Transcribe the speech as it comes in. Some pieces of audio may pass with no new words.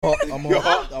I'm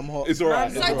hot. I'm hot. It's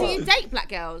alright. So do you date black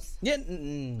girls? Yeah.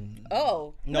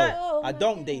 Oh. No, I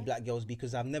don't date black girls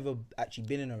because I've never actually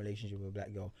been in a relationship with a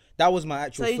black girl. That was my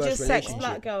actual So you first just sex relationship.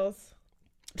 black girls?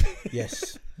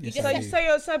 Yes. Yes, just I like- do. So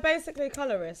you're so basically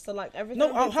colorist. So like everything.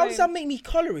 No, how does that make me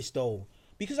colorist though?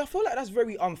 Because I feel like that's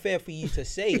very unfair for you to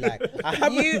say. Like I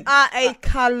haven't. You are a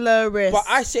colorist. But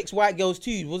I sex white girls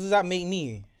too. What does that make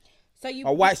me? So you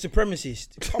A white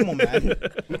supremacist? Come on, man.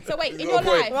 So wait, in your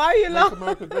life, Why are you laughing?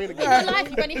 America great in your life,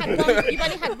 you've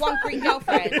only had one Greek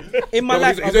girlfriend. In my No,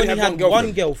 life, he's I've only only had had one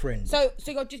one girlfriend. So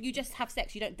you just have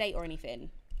sex. You don't date or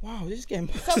anything. Wow, this is getting.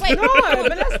 So wait, No,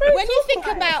 but let's really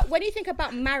when you think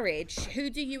about marriage,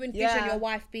 who do you envision your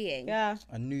wife being? Yeah.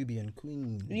 A Nubian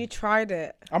queen. You tried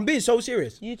it. I'm being so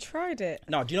serious. You tried it.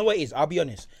 No, do you know what it is? I'll be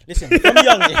honest. Listen, from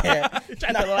young, yeah.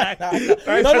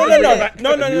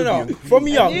 No. From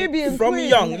young, Nubian from queen.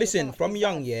 young. Listen, from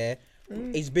young, yeah.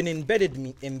 It's been embedded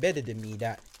in me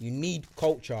that you need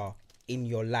culture in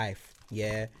your life,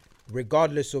 yeah.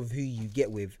 Regardless of who you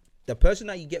get with, the person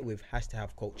that you get with has to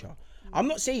have culture. I'm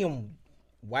not saying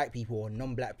white people or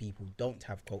non-black people don't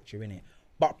have culture in it,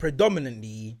 but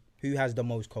predominantly, who has the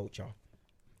most culture?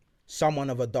 Someone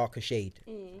of a darker shade,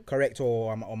 correct,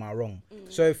 or am I wrong?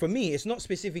 So for me, it's not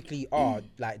specifically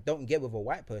like don't get with a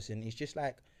white person. It's just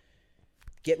like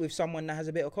get with someone that has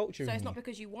a bit of culture. So in it's you. not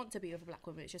because you want to be with a black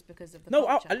woman; it's just because of the No,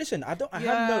 culture. listen, I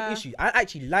have no issue. I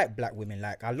actually like black women.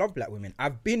 Like I love black women.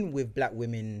 I've been with black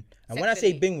women, and when I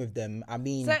say Sexually. been with them, I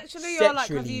mean Sexually, you're like,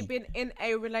 have you been in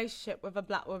a relationship with a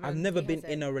black woman? I've never been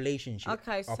hasn't. in a relationship.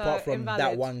 Okay, so apart from that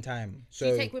invalid. one time. Do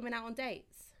So you take women out on dates?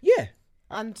 yeah,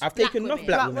 And I've black taken enough women.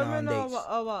 black black women women on or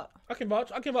dates. what? I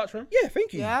can vouch for him. Yeah,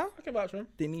 thank you. Yeah. I can vouch for him.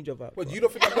 They need your vibe. But you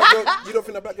don't think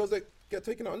that black girls that get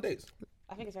taken out on dates?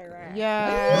 I think it's very rare.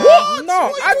 Yeah. What? No,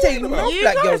 I take talking enough about? You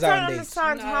black guys girls don't out on dates.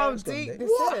 understand how No. deep this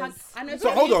What? is. I know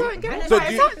So hold on. I know So some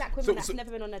do you- black women so- that's so-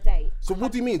 never been on a date. So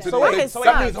what do you mean? So what that is that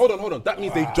that? means hold on. That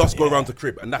means they just go around to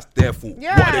crib, and that's their fault.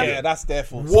 Yeah. What are they Yeah, doing? that's their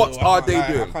fault. What So are I they can't-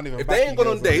 I doing? can't even If back they ain't you gone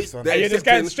guys on on dates, this one. they're You're just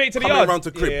going accepting straight to the coming yard. around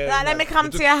to crib. Yeah. Like, let me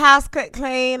come to your house, cook,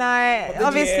 clean.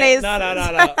 Obviously, it's-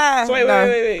 No. So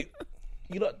wait.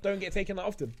 You don't get taken that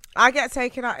often. I get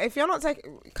taken out. If you're not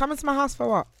taking, coming to my house for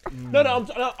what? No, I'm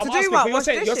do asking. what? You're Wash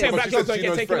saying dishes? black She girls said don't she get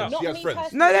knows taken friends. out. She has me friends.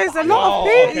 personally, No, there's a but lot I of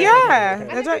okay, people. Yeah,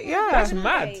 okay. they don't. Yeah, That's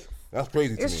mad. That's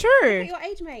crazy to it's me. true. Your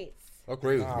age mates. That's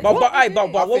crazy. But I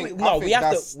what we think we have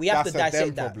that's- to that's a them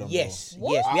dissect that. problem, Yes,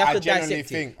 bro. yes, we have I to genuinely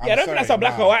dissect it. think. I'm Yeah, I don't think that's a sorry,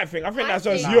 black nah. or white thing. I think that's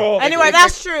just Nah. your. Anyway, if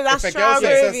that's a- true. if That's a true. girl I sets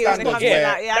agree a with you when it standard, comes yeah, to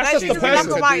that. Yeah, that's I just don't the think it's a black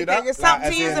person or to white do that. thing. It's Like, up to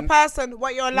as you as a in- person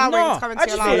what you're allowing to come into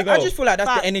your life. I just feel like that's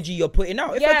Fact. the energy you're putting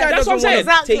out. If Yeah, a guy that's doesn't what I'm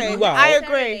want to saying. take you out, I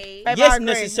agree. Babe, yes, I agree.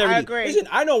 necessarily. I agree. Listen,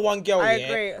 I know one girl. I yeah,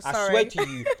 agree. I Sorry. swear to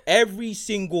you, every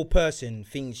single person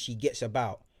thinks she gets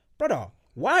about. Brother,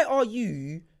 why are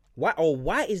you?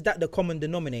 Why is that the common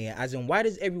denominator? As in, why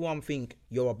does everyone think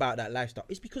you're about that lifestyle?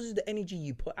 It's because of the energy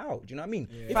you put out. Do you know what I mean?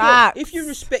 Facts. If you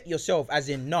respect yourself, as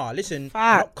in, listen,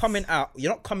 Facts. you're not coming out.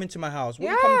 You're not coming to my house. What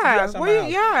are you coming to do Yeah, outside what my you-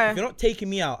 house? yeah. If you're not taking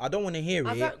me out, I don't want to hear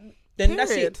I it. don't- Then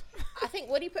that's period. it. I think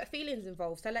when you put feelings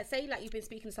involved, so let's say like you've been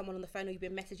speaking to someone on the phone or you've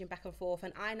been messaging back and forth,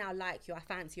 and I now like you, I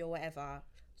fancy you or whatever.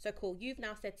 So cool. You've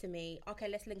now said to me, okay,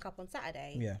 let's link up on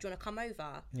Saturday. Yeah. Do you want to come over?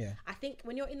 Yeah. I think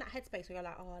when you're in that headspace where you're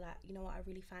like, oh, like, you know what, I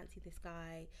really fancy this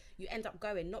guy. You end up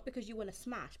going, not because you want to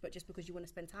smash, but just because you want to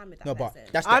spend time with that No, but person.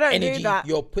 that's I the don't do energy that.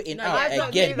 you're putting No, out I don't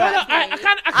again. do No, that. I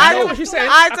can't. I know don't what you're saying.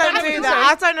 I can't don't know do what you're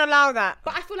that. saying. I don't allow that.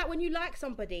 But I feel like when you like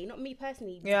somebody, not me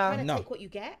personally, Yeah. you kind No. of take what you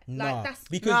get. Nah, Like that's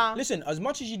because Nah. listen, as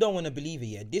much as you don't want to believe it,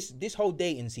 yeah, this whole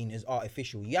dating scene is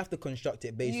artificial. You have to construct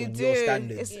it based You on do. your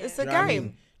standards. It's Do a you know what I game.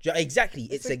 mean? Exactly,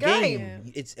 it's a a game.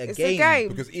 game. It's a It's game. a game.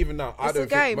 Because even now, I It's a don't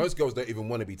think game. most girls don't even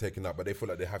want to be taken out, but they feel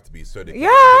like they have to be so they can Yeah.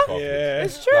 get afterwards. Yeah.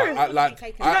 It's true.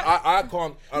 I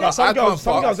can't. some I girls- can't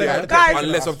some fuck, girls, they yeah, want to take it.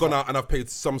 unless I've gone out and I've paid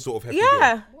some sort of hefty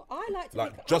Yeah. bill. Well, I like to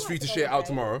Like just for you to share it out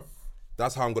tomorrow.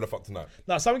 That's how I'm gonna fuck tonight.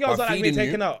 No, some girls By don't like being feeding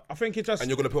taken you, out. I think it's just. and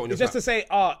you're gonna put it on your It's just to snap.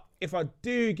 say, if I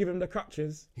do give him the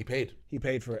crutches, He paid. he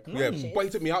paid for it. Yeah, but he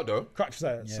took me out though. Crutches,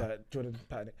 so Jordan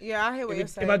patted it. Yeah, I hear what you're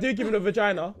If saying. I do give him the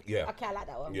vagina, Yeah, Okay, I like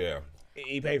that one. yeah.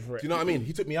 he paid for it. Do you know what I mean?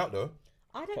 He took me out though.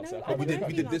 I don't know. But we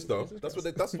did this though.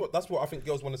 That's what I think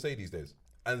girls want to say these days.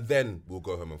 And then we'll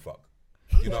go home and fuck.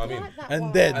 You know what I mean?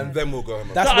 And then And then we'll go home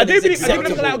and That's fuck. No, I when do it's believe a lot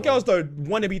of acceptable. girls though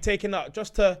want to be taken out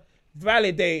just to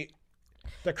validate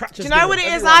the crutches. Do you know what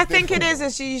it is? I think it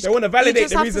is. You They wanna validate you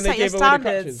just the have reason to they set your gave away the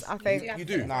standards. crutches. I think. You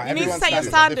do. Nah, You need to everyone's set your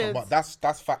standards are different, standards. But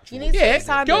that's factual. You need to set your Yeah,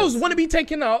 standards. girls want to be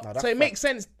taken out, that's so it makes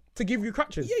sense to give you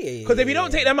crutches. Yeah. Because if you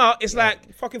don't take them out, it's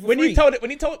like fucking for when free.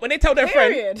 when they tell their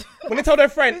friend, Period. when they tell their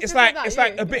friend, This it's is like not it's you.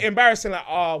 like a bit embarrassing. Like,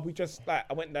 oh, we just like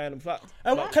I went down and fucked.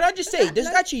 Can I just say, there's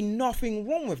actually nothing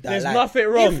wrong with that. There's like, nothing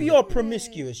wrong. If you're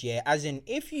promiscuous, yeah, as in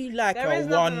if you like There a is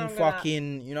nothing one wrong with that.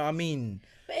 fucking, you know what I mean?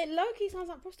 But it low-key sounds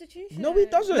like prostitution. No, it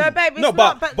doesn't. No, babe, it's no,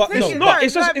 not. but the thing no, is, not.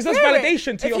 It's just period.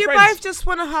 validation to if your you friends. both just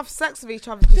want to have sex with each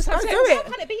other, just go So do why it.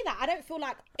 can't it be that? I don't feel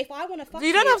like if I want to fuck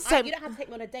You don't have to take- you don't have to take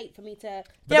me on a date for me to. Yeah,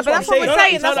 that's but what that's I'm what we're saying.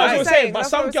 saying. No, That's no, what I'm we're saying. saying. But That's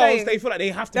some what we're girls, saying. they feel like they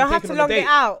have to They'll be have taken to on a long date. it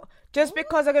out. Just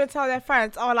because they're going to tell their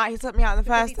friends, oh, like, he took me out on the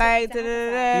first he took date. me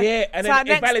down. Yeah, and so then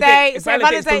next it day, validates so it the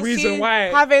validates reason you why.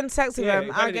 having sex with Yeah, them.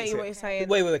 it I get validates you what it. you're saying.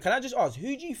 Wait. Can I just ask,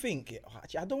 who do you think?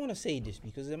 Actually, I don't want to say this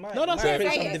because it might, No, might say it,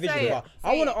 create say some it, division. say But it.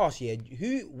 I want to ask,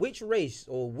 yeah, which race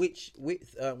or which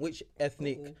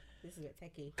ethnic, This is a bit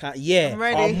techie. yeah, I'm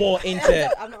ready. are more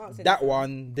into I'm not answering that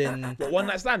one than But one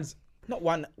night stands. not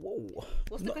one? Whoa.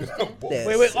 What's the question? There's-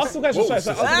 Wait. Ask the question. Whoa,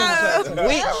 Sorry. Ask the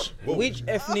question. Which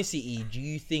ethnicity do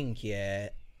you think, yeah,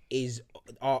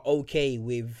 are okay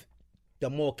with the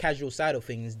more casual side of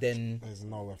things than? There's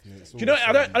no ethnic. Do you know?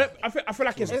 I feel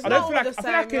like it's. It's I not don't feel all like. the I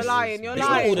feel like same. You're it's. lying. You're It's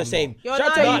not lying. all the same. You're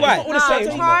Shall I tell you lying. why? It's not all the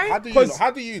same.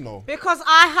 How do you know? Because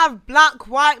I have black,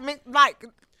 white, like.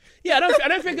 Yeah, I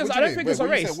don't think it's. What I do don't you think mean? it's a Wait,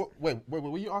 race. Wait, what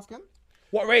were you asking?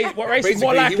 What race? What race is Basically,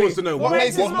 more likely? he wants to know What what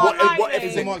race is more likely?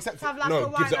 ethnic more acceptable? Have like a no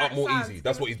white gives it up night more stand. easy.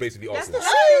 That's what he's basically asking.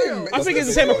 I think it's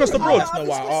the same across the board. That's not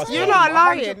what I asked. You're you. not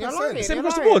lying. You're 100%. lying. Same You're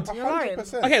across the lying. board. You're lying.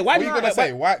 100%. Okay, why What do are you- you gonna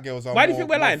say? White girls are. Why do you think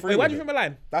we're more lying? free Wait, why with do you think it. we're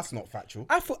lying? That's not factual.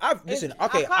 Listen. I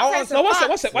Okay, can't I'll say answer. No, what's facts. it?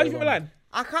 What's it? Why do you think we're lying?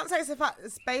 I can't say it's a fact.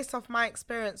 It's based off my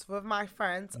experience with my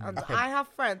friends, and I have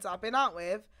friends that I've been out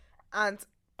with, and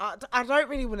I don't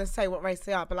really want to say what race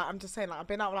they are, but like I'm just saying, like I've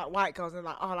been out with like white girls and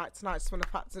like, oh, like tonight I just want to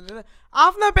fuck.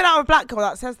 I've never been out with a black girl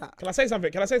that says that. Can I say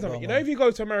something? You know, if you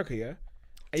go to America, yeah,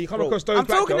 and you come across those I'm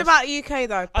black talking girls, about UK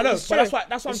though. I know, it's but true.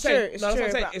 that's what I'm It's saying. true, it's No, that's what I'm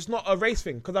true, saying. but- It's not a race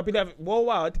thing because I believe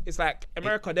worldwide, it's like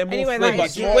America. They're more Anyway, free. like, But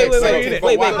it's wait, more wait, accepted.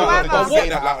 wait, But but don't say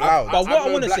that out loud. But what I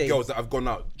know want to black say, girls that have gone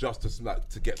out just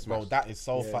to get Bro, smashed. that is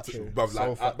so factual. Bruv, So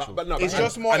like, factual. but no, It's but-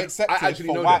 just more and I accepted actually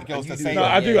for know white them, girls and to you say do No,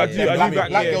 that. I do.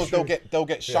 Black Yeah, girls, sure. they'll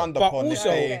get shunned But upon.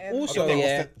 also,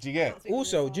 yeah. Do you get?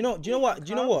 Also, do you know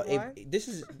what? Why?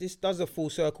 This does a full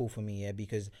circle for me, yeah,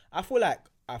 because I feel like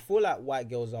white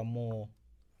girls are more.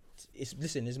 It's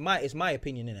my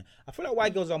opinion, innit? I feel like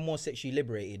white girls are more sexually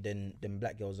liberated than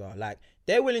black girls are. Like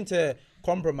they're willing to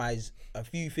compromise a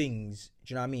few things.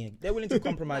 Do you know what I mean? They're willing to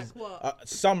compromise Like what?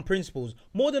 some principles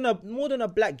more than a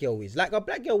black girl is. Like a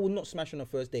black girl will not smash on the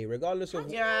first day, regardless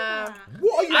of. Yeah.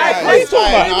 What are you? What are you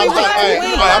talking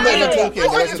about? I'm not even talking.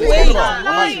 Wait. I'm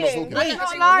actually not Wait.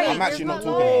 talking. Lying. I'm actually not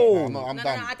Whoa. talking. I'm No,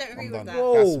 done. I don't agree I'm with done.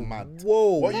 that. That's mad.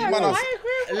 Whoa. What you man are I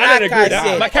don't Like agree I with that.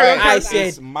 said, Like, carry on, I It's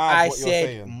said, mad I what you're said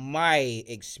saying. my Yeah,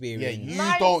 experience. you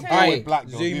Lying don't to deal me. with black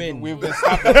girls. Zoom in. We've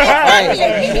established.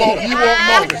 You won't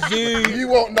know. Zoom. You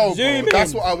won't know, Zoom bro.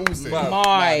 That's in. what I will say.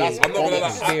 My That's I'm not gonna lie.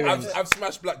 experience. I've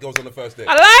smashed black girls on the first date.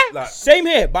 I lie? Like, Same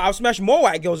here, but I've smashed more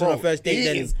white girls on the first date He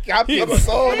than. is capping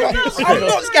so much. I'm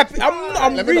not scapping.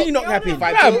 I'm Let me really not- not happy. If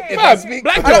I Fam, talk- if I fam, speak-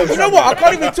 black I don't, girls. you know what? I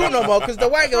can't even talk no more because the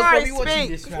white girls Sorry, probably watching speak.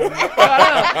 this. Man.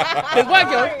 There's white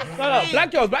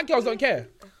girls. No, black girls don't care.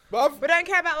 We don't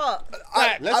care about what?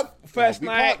 Like, first we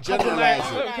night, can't couple generalize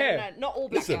nights, it. I don't care. Not all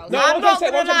black Listen. girls. No, I'm I'm not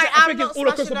saying, gonna lie. I I'm think not it's all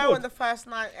across smashing the her board. on the first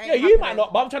night. Yeah, you might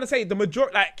not, but I'm trying to say the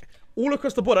majority, like all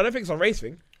across the board. I don't think it's a race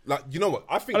thing. like you know what?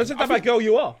 I think. I don't think that girl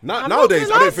you are. Now, I'm nowadays, not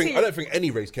gonna lie I to don't think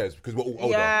any race cares because we're all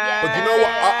older. Yeah. But you know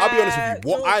what? I'll be honest with you. It's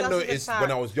What all I just a noticed good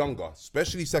when I time. was younger,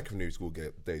 especially secondary school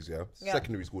days, Yeah.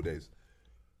 secondary school days,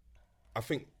 I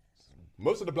think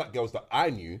most of the black girls that I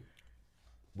knew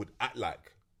would act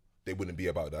like they wouldn't be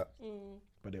about that,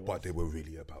 but they were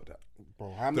really about that.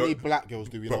 Bro, how many black girls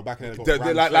do we know Bro, back in the they're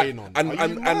day? like, And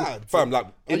and fam, like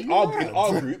in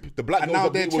our group, the black And girls now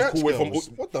that they're we was church cool with from girls.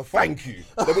 What the fuck? Thank you.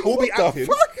 They would all be What the acting,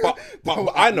 fuck? but Don't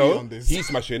I at me know on this. he's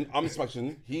smashing, I'm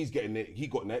smashing, he's getting it, he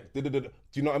got neck. Do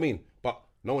you know what I mean? But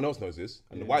no one else knows this,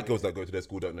 and the white girls that go to their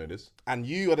school don't know this. And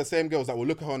you are the same girls that will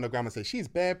look at her on the gram and say, she's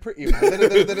bare pretty, man. Do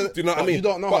Do you know what I mean? You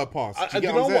don't know But her past. Do And you you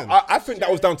get know what I'm saying? what? I think that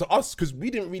was down to us because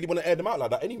we didn't really want to air them out like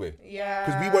that anyway. Yeah.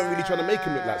 Because we weren't really trying to make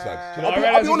him look like slags. You know, I I'll be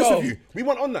realised honest as with you. We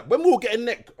weren't on that. When we were getting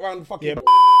neck around fucking Yeah,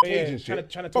 cage yeah, and shit.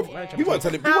 trying to talk, bruv, man, trying we to weren't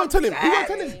talk. telling. We weren't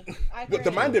telling. I Look, the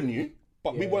agree. man them knew,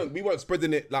 but we weren't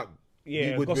spreading it like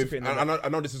Yeah, we would with. gossiping And and I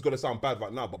know this is gonna sound bad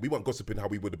right now, but we weren't gossiping how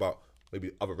we would about maybe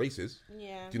other races.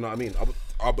 Yeah. Do you know what I mean?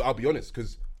 I'll be honest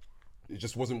because it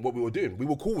just wasn't what we were doing. We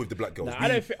were cool with the black girls. Nah, I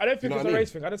don't think you know it's what a I mean?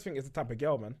 race thing. I just think it's the type of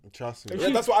girl, man. Trust me. Yeah,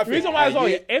 that's what I think. The reason why as well,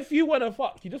 Yeah. if you wanna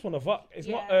fuck, you just wanna fuck. It's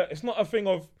not Yeah. it's not a thing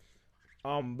of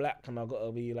I'm black and I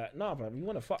gotta be like, nah, bro, you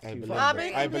wanna fuck you. I'll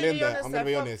be I believe completely that. honest I'm gonna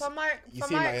be there, honest. from You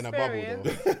seem like in a bubble,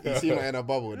 experience- though. You seem like in a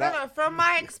bubble. No, from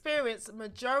my experience,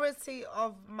 majority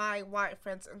of my white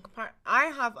friends, I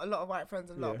have a lot of white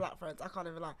friends and a lot of black friends. I can't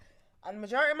even lie. And the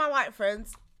majority of my white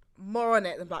friends, more on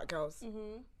it than black girls.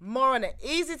 More on it.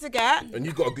 Easy to get. And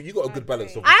you got a good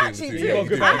balance of I between actually the do. two. Yeah, you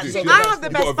do. I You actually, do. I You have the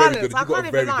got a best very balance. good- I you got can't a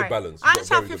even very lie. good balance. I You got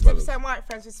actually a have very good 50% white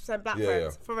friends, 50% black Yeah,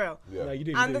 friends. yeah. For real. Yeah. No, you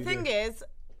do. And the thing is,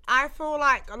 I feel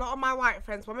like a lot of my white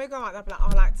friends, when we go out, they'll be like,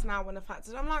 oh, like, tonight I want to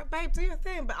factor. I'm like, babe, do your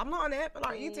thing. But I'm not on it. But,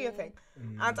 like, you do your thing.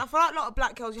 And I feel like a lot of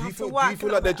black girls, you Do you have to feel, work. do you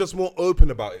feel a like they're lot just more open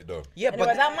about it though? Yeah, better. but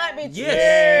Anyway, that might be true.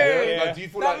 Yes. Yeah. Like, do you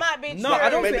feel That like might be No, true. I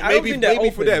don't maybe think- I don't think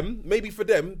they're open. maybe for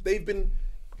them, they've been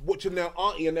watching their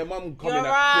auntie and their mum coming You're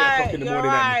at 3 o'clock right. in the You're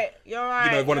morning. right. You're right.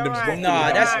 you know, one of you're them's right. rocking Nah,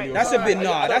 with that's the auntie or that's a something. bit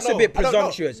I don't that's a know. bit I don't know.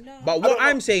 presumptuous. But what don't know.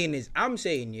 I'm saying is,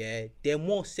 yeah, they're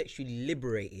more sexually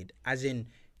liberated, as in.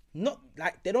 Not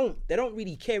like they don't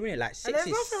really care in it. Like sex there's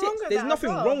is nothing sex. wrong with There's that nothing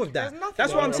as well. wrong with that. There's nothing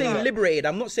That's what wrong I'm with saying. that. Liberated.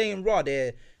 I'm not saying raw.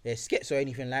 They're skits or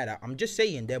anything like that. I'm just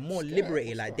saying they're more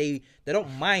liberated. Like they don't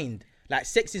mind. Like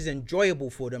sex is enjoyable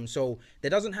for them, so there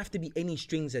doesn't have to be any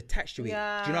strings attached to it. Do you know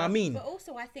what I mean? But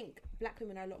also, I think black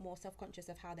women are a lot more self-conscious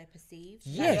of how they're perceived.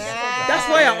 Yes, Yeah. that's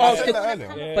why I asked. said that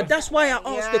earlier. But that's why I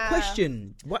asked the Yeah.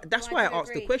 question. That's So why I do asked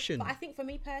the agree. question. But I think for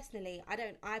me personally,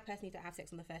 I personally don't have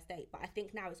sex on the first date. But I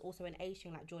think now it's also an age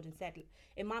thing, like Jordan said.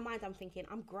 In my mind, I'm thinking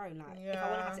I'm grown. Like if I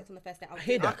want to have sex on the first date, I'll I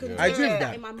hear do that. it. I agree with But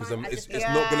that. in my Because mind, I it's just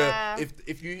not gonna Yeah.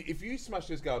 if you smash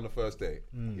this guy on the first date,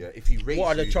 yeah. If he rates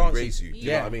What are the you, chances? he rates you. Do you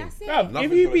know Yeah. what I mean? That's it. Bruv, if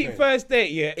Nothing's you gonna beat change. first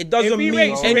date, yeah, It doesn't if he mean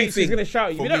rates you, he's anything. gonna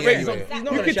shout you. For If you don't me rate anyway. you, He's not you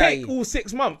gonna can shout take you. all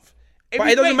 6 months. If But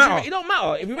he it doesn't rates matter. It don't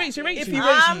matter. If he rates you, rates If you. he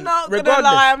rates I'm you, not gonna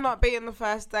regardless. lie, I'm not beating the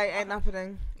first date. Ain't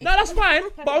happening. No, that's fine.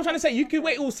 But I was trying to say you could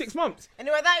wait all 6 months,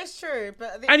 Anyway, that is true.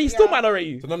 But and he still might not rate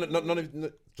you. So none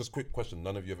of just quick question.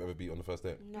 None of you have ever beat on the first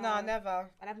date? No, never,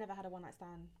 And I've never had a one night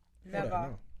stand.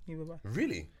 never,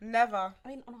 Really? never. I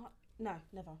mean, no,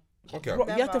 never. Okay. Bro,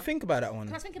 you have to Never. think about that one.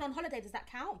 I was thinking on holiday, does that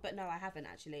count? But no, I haven't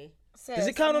actually. Does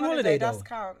it count on holiday, does though?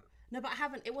 count. No, but I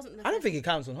haven't. It wasn't. The I don't first- think it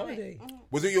counts on holiday.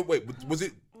 Was it your wait? Was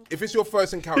it if it's your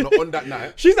first encounter on that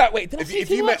night? She's like, wait, did I If say you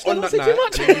too much? met on Did I that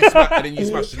say night too much? and then you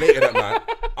smashed later that night,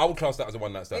 I would class that as a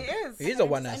one night stand. It is. It is a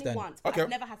one night Only stand. once, but Okay. I've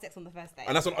never had sex on the first date.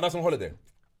 And that's on holiday.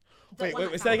 Wait, One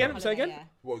night say stand again, on say holiday, again? Yeah.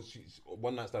 Well, she's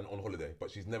one night stand on holiday, but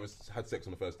she's never had sex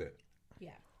on the first date. Yeah.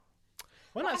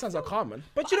 One night stands are common.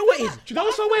 But you know what is? Do you know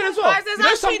what's so weird as well? Guys, there's You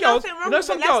know some actually girls. nothing wrong You know with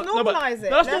some it. girls. Let's No, but normalise it. no,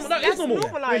 that's normal. Let's That is normal.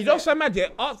 normalise Yeah, you know it. what's so mad? Yeah,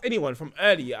 ask anyone from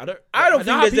earlier. I I don't know think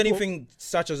how there's people- anything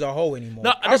such as a whole anymore.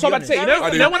 No, that's what I'm about to say. You know, I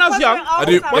do. you know when I was young. I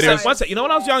do. One It is. sec. You know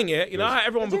when I was young, yeah. You know how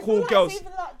everyone Do would you feel call like girls. it's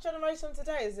even that generation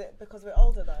today? Is it because we're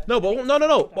older though? No, but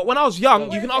no. But when I was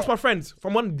young, you can ask my friends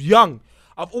from when young.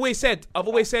 I've always said,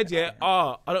 yeah,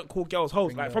 I don't call girls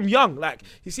hoes. Like from young, like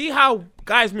you see how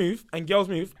guys move and girls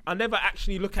move. I never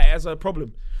actually look at it as a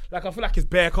problem. Like I feel like it's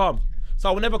bare calm. So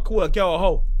I will never call a girl a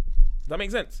hoe. Does that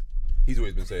make sense? He's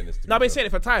always been saying this. To No, I've me, been saying it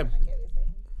for time.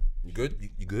 You good?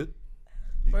 You good?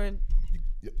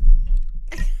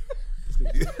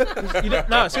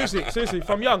 No, seriously.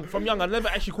 From young, I never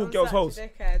actually called girls hoes.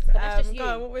 That's just you. Go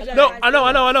on, what was I your- No,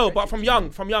 I know. But from young,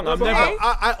 I've But never.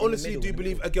 I honestly do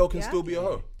believe a girl can still be a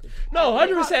hoe. No,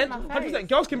 100%.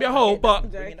 Girls can be a hoe,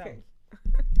 but Bring it down.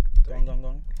 Go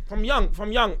on.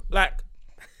 from young, like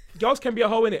girls can be a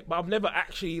hoe in it, but I've never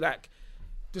actually like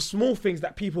the small things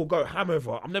that people go ham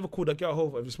over. I've never called a girl a hoe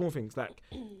over the small things. Like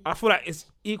I feel like it's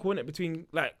equal in it between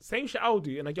like same shit I'll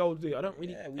do and a girl will do. I don't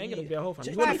really ain't gonna be a hoe fan.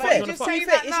 Just You wanna be fuck, fair, you wanna just fuck. say- saying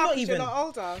fair, that it's now not because you're even- not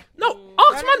older. No,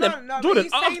 ask man then. No, Jordan,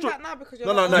 he's saying ask that now because you're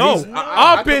No, not no, older. no. No,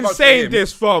 I I've been vouch for saying him.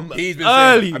 this from He's been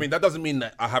early. saying. I mean, that doesn't mean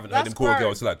that I haven't heard That's him call a girl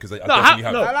grown. slag because I No, definitely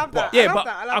have. no. I love that. Yeah, I love but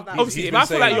that. I love that. obviously, He's if been I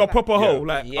feel like saying you're a that. proper Yeah. hoe,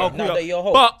 like Yeah, I'll now call that you. you're a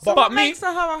hoe. But What me, makes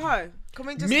a hoe a hoe? Can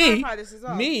we just clarify this as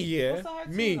well? yeah, What's the hoe to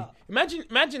me. you lot?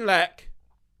 Imagine like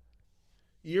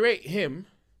you rate him,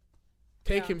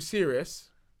 take him serious,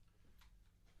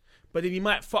 but then you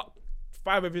might fuck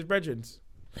 5 of his brethren,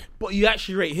 but you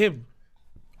actually rate him.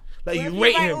 Like What if you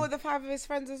rate him. all the 5 of his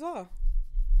friends as well?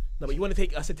 No, but you want to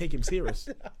take. I said take him serious.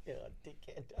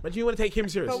 Imagine you want to take him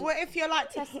serious. But what if you're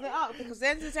like testing it out? Because at the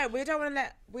end of the day,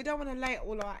 we don't want to lay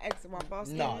all of our eggs in one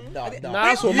basket. No.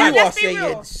 that's all You mad. are Let's be saying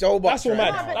real. so much. That's all right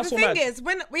mad. now. But That's the all thing mad. is,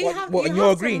 when we What- have, what, you you're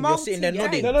have to agreeing? You're sitting there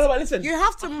multi-date. nodding. No, but listen. You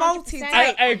have to multi-date.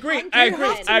 I agree. You I have agree.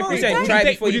 to I agree. You're saying Would try you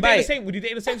date- before would you you buy date the it. same? Would you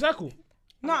date in the same circle?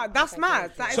 No, that's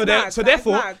mad. That is So mad. so That is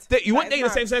therefore, mad. you That won't is date in the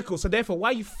mad. same circle. So therefore, why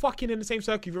are you fucking in the same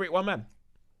circle if you rate one man?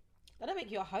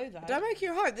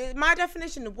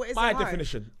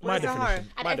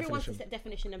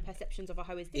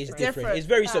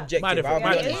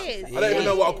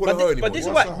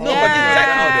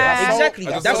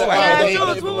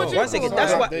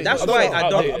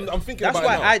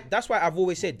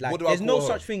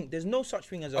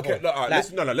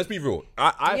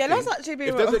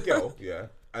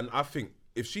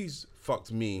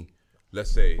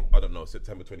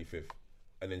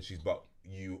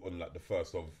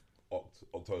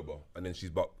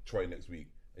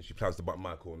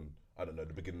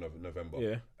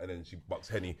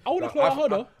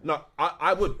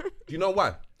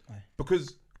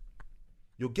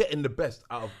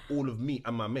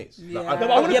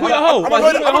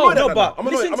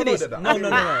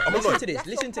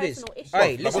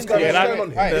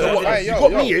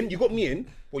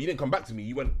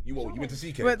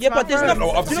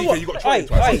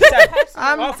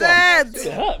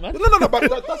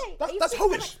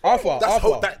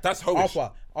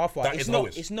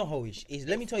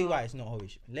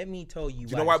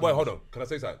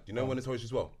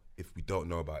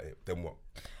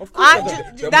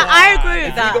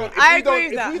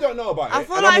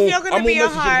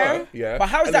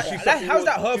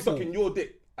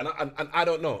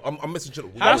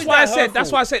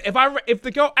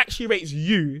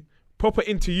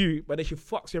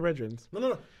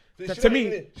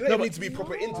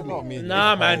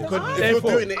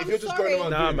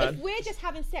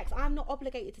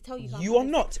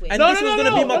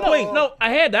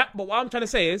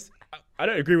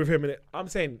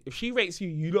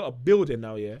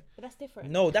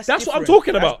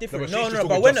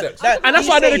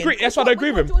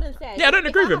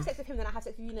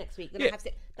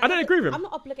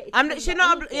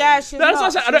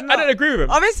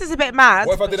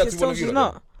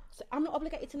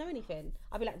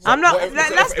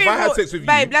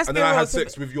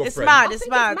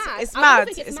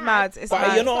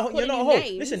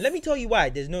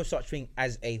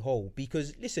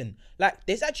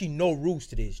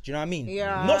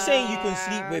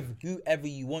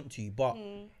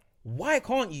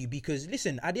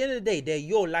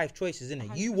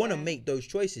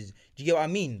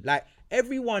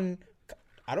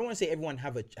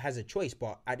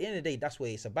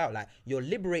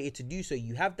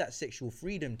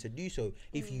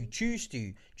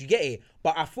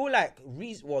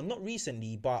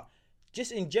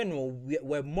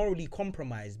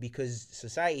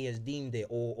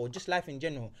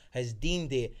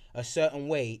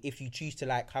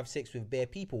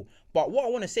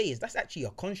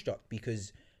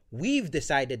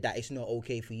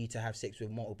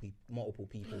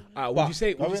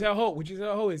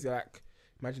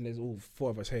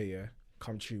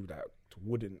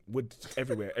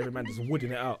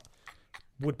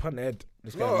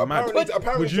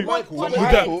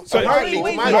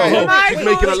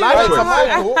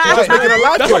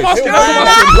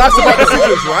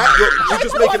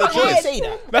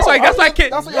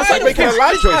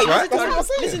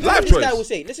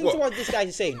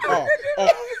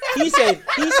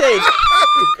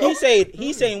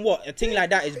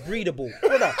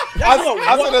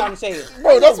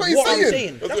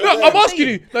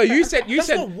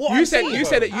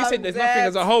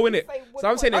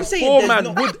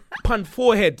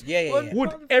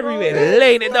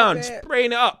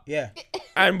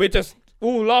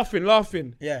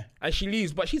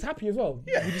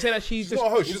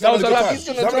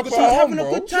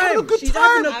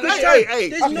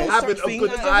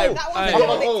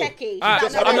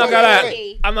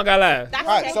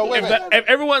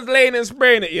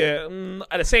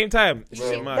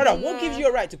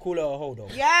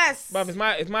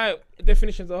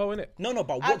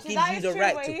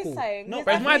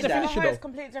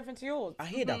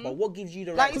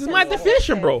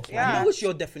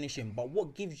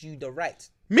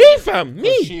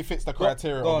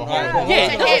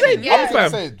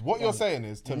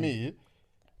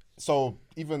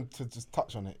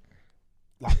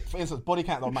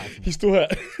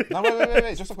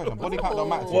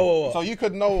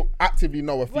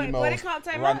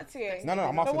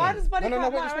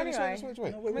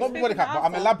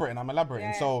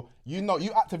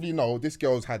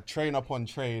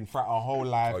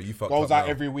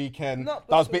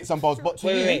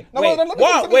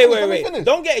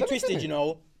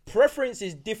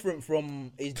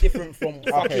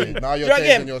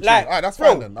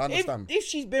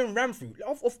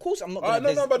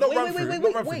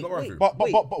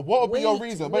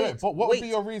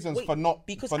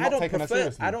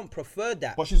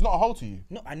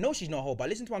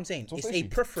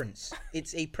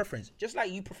 it's a preference. Just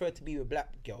like you prefer to be with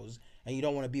black girls, and you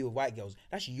don't want to be with white girls,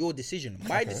 that's your decision.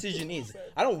 My decision is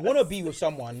I don't want to be with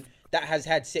someone that has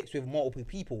had sex with multiple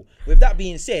people. With that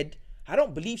being said, I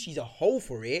don't believe she's a hoe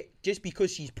for it just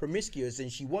because she's promiscuous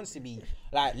and she wants to be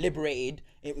like liberated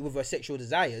with her sexual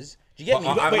desires. Do you get me?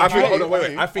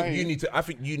 I think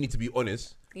you need to be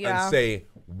honest Yeah. and say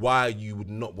why you would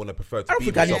not want to prefer to I don't be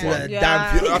think with I need someone. to Yeah.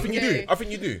 damn You know, thing. I think you do. I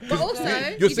think you do. But also,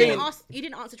 You're you saying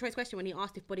didn't answer Troy's question when he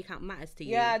asked if body count matters to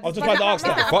you. Yeah, I was just but about to ask Is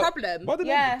that. that a problem? Why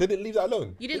Yeah. they didn't leave that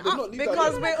alone? You didn't They did ask- not leave that because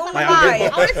alone. we're all I white.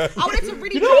 I wanted to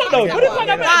really. You know what though? clarify Body that count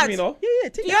that one. matters to me, though. Yeah,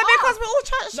 take Yeah, it. because we all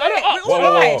chat shit. No, I don't ask. We're all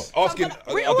Whoa, white. asking.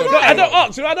 We I all don't know. I know. don't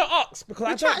ask. You know, I don't ask because I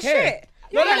don't chat care. shit.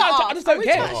 No, I just don't We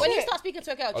care. chat. When you start speaking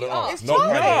to a girl, I do you don't ask. ask? No,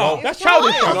 No, no. that's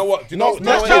childish. You know what? Do you know?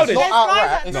 That's it's childish. not outright.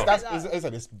 Guys It's, that that's, do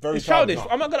it's very It's childish.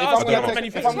 childish. I'm not gonna If ask I'm you gonna how take- many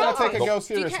if things. I'm gonna take a No. girl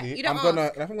Do you seriously, don't I'm gonna.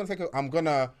 ask. If I'm gonna take a, I'm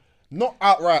gonna not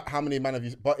outright how many men have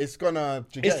you, but it's gonna.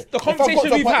 do you get It's it? the If I've got conversation to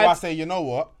the we've point where I had. say, you know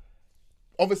what?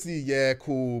 Obviously, yeah,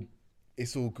 cool.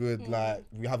 It's all good. Like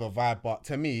we have a vibe, but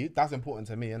to me, that's important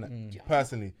to me, isn't it?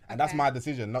 Personally, and that's Okay. my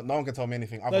decision. No one can tell me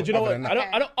anything other, No, do you know other what? than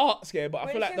I that. don't ask, yeah, but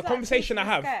I feel like the conversation I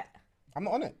have. I'm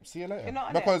not on it. See you later. You're not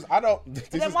on it? Because I don't. This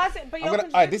Then is, why is it? But I'm you're gonna.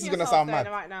 contradicting This is gonna yourself sound though mad.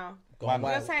 right now. Go on,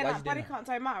 Why- You're saying why'd that you do body that? can't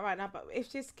don't matter right now, but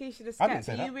if she's Keisha the I didn't scat,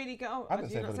 say do that. you really go? I Oh, didn't do you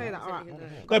say not body say that? count.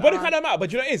 Alright. No, body count don't matter,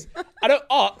 but you know what it is? I don't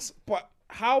ask, but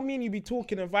how me and you be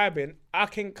talking and vibing, I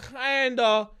can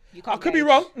kinda. You I can't could be gauge.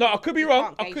 wrong. No, I could be You wrong.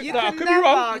 can't I gauge could, that. no, I You could can be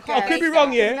wrong. never I could be gauge wrong,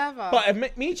 that. yeah. Never.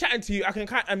 But me chatting to you, I can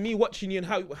kind and me watching you and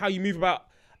how you move about,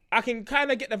 I can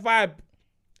kind of get the vibe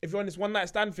if you're on this one night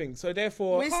stand thing. So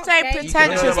therefore, We can't stay gauge.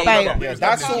 pretentious, No, babe. no,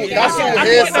 That's all. Yeah. That's all I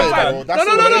hearsay, get that bro. vibe. That's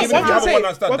No, all no, hearsay. Even if you have a What one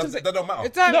night stand, I'm that saying- don't matter.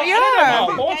 It don't. no, Yeah. no,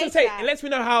 but what I'm Gauge saying, that. it lets me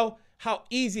know how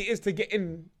easy it is to get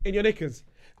in your knickers.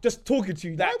 Just talking to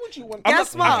you. That, Why would you want?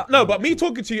 Guess what? No, but me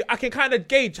talking to you, I can kind of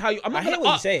gauge how you. I'm not I hear gonna what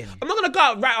you're ask- saying. I'm not gonna go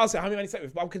out right out and say how many men you slept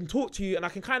with, but I can talk to you and I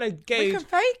can kind of gauge. We can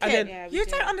fake and it. then- Yeah, we You do.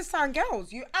 don't understand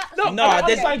girls. You No, actually No, I don't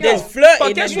there's understand there's girls. flirting But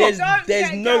and guess there's what?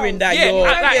 there's knowing that Yeah, you're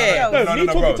like, yeah. no, No, me no,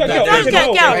 talking bro. to a No, girl. don't you get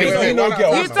know- girls. You know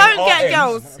girls. You don't get RMs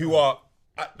girls. who are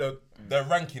at their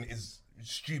ranking is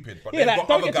stupid, but Yeah, they've like, got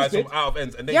don't other get guys twisted. from out of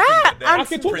ends and they Yeah, think that they're and I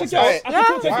can talk to a princess. girl. I can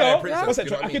talk to a Yeah. girl. Princess, What's that?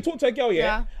 you know what I I can talk to a girl, yeah,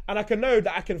 Yeah. and I can know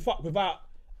that I can fuck without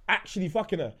actually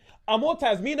fucking her. And more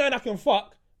times, me knowing I can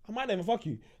fuck, I might never fuck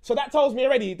you. So that tells me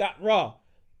already that raw.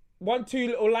 1-2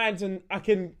 little lines and I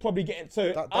can probably get it. So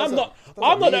That I'm doesn't- not that doesn't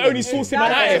I'm not the mean only anything. saucy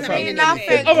man out here, doesn't fam. mean nothing.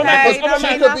 anything. Other man, babe. because other She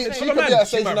man, could be other at a man.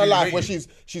 stage in her might be life where rated.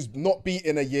 she's not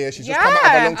beaten a year. She's just Yeah, come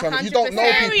out of a long term. You don't know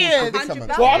 100%. people's Period.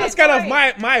 predicaments. Well, I'm That's just kind of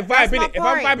my my vibe That's in my it. If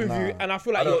I'm point. vibing with you and I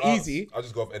feel I like don't you're ask. easy, I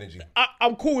just go off energy.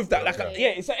 I'm cool with that. Like, care. yeah,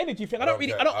 it's an energy thing. I don't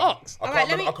care. ask. I Alright, can't let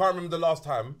remember. I can't remember the last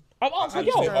time. I've I asked a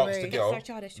actually girl. asked a It's girl, so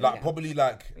childish, like yeah. probably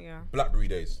like Yeah. BlackBerry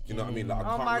days. Do you know what I mean? Like I Oh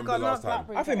can't my remember God, the last not time.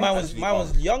 BlackBerry. I think mine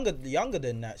was younger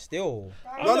than that still.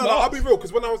 No, I'll be real.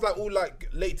 Because when I was like all like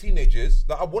late teenagers,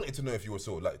 like I wanted to know if you were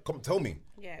so. Like, come tell me.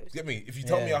 Yeah, it was- Get me? If you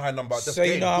tell me a high number, just So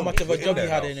you game. know how Boom, much of a we're job in you there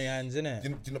had now. in your hands, innit?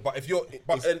 Do you know, but if you're,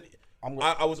 but and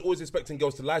I was always expecting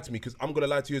girls to lie to me because I'm gonna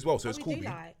lie to you as well. So it's We cool. do B.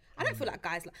 lie. I don't feel like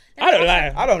guys lie. I don't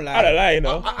lie. I don't lie. I don't lie, you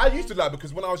know. I used to lie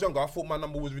because when I was younger, I thought my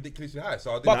number was ridiculously high.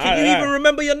 So I didn't. But Nah, can you nah. even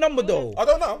remember your number though? I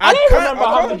don't know. I don't can't- remember I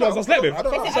how don't many girls I slept with. I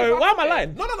don't know. So why am I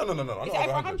lying? No. I'm Is not it over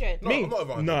over 100? No, Me? I'm not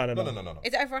over 100. No.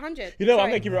 Is it over 100? You know what? I'm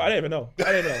Sorry. making real. I don't even know. I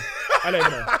don't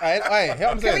know. Hey, hear what I'm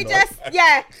Can saying, we though?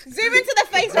 just, zoom into the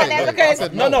face right there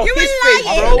because No, you his were face,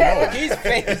 lying. bro. His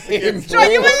face. Joe,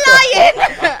 you were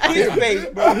lying. His face,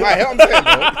 bro. Right, hear what I'm saying,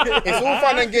 though? It's all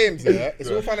fun and games, yeah? It's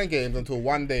all fun and games until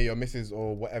one day your missus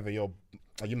or whatever, you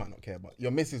might not care, but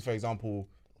your missus, for example,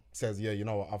 says, yeah, you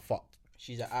know what, I've fucked.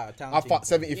 She's an out of town. I've fucked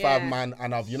 75 Yeah. man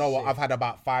and I've had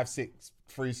about 5-6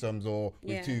 threesomes or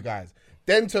with Yeah. 2 guys.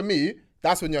 Then to me,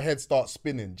 that's when your head starts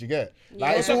spinning. Do you get it?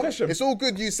 Like Yeah. it's all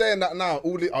good you saying that now.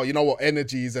 You know what,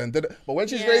 energies and but when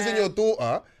she's Yeah. raising your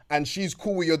daughter and she's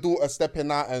cool with your daughter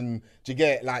stepping out and do you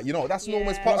get it? Like, you know, that's normal.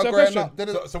 It's part What's of your growing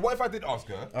question? up. So what if I did ask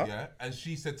her, yeah, and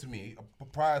she said to me,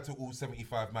 prior to all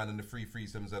 75 man and the 3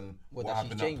 threesomes and what that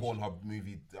happened she's at changed? Pornhub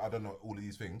movie, I don't know, all of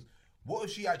these things. What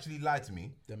if she actually lied to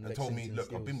me Them and told me, Lexington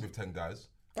look, I've been steals. with 10 guys.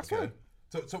 That's okay?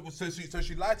 So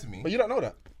she lied to me. But you don't know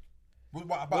that. What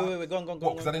about, Wait, go on. What,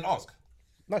 because I go on. didn't ask?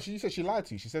 No, she said she lied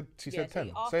to you. She said Yeah, so 10.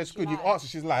 you asked So it's if good. she You've lied. asked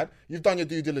if she's lied. You've done your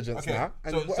due diligence Okay. now.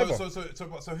 And So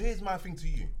whatever. so here's my thing to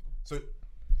you. So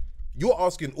you're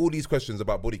asking all these questions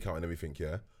about body count and everything,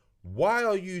 yeah? Why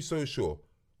are you so sure?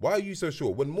 Why are you so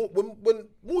sure? When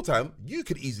more time, you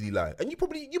could easily lie, and you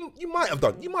probably you might have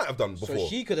done before. So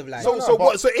she could have lied. So No, so but-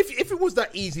 what? So if it was that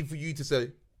easy for you to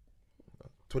say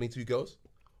 22 girls,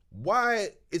 why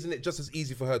isn't it just as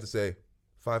easy for her to say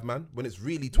 5 man when it's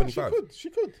really No, 25. She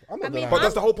could. I'm not mean, denying But it.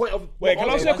 that's the whole point of. Wait, can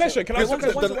I ask you a question? Can I ask you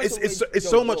a question? It's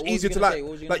so much easier to lie.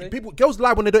 Like people, girls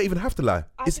lie when they don't even have to lie.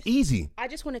 It's easy. I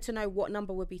just wanted to know what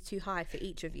number would be too high for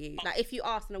each of you. Like if you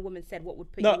asked and a woman said what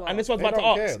would put you No, off. and this one's They about to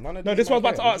don't care. ask. None of No, these this one's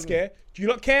man about to care. ask. Yeah, do you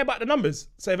not care about the numbers?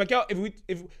 So if a girl,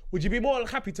 if would you be more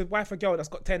happy to wife a girl that's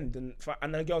got 10 than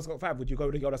and then a girl's got 5? Would you go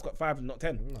with a girl that's got 5 and not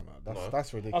 10? No,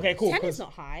 that's ridiculous. Okay, cool. 10 'cause- is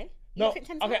not high. You No, don't think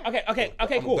 10 is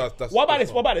okay, high? cool. That's- What about that's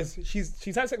this? What about this?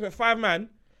 She's had sex with 5 man,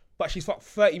 but she's fucked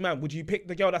 30 man. Would you pick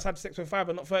the girl that's had sex with 5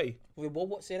 and not 30? Wait,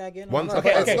 what? Say that again. One time-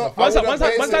 Okay, It's okay. not- Once I wouldn't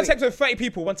had base it- sex with 30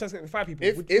 people, once had sex with 5 people.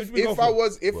 If Which would we go for?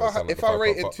 if I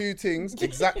rated two things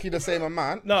exactly the same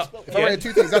amount, No, if I yeah. rated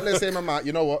two things exactly the same amount,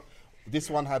 you know what? This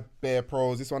one had bare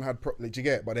pros, this one had like, you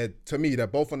get? But to me, they're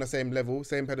both on the same level,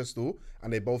 same pedestal,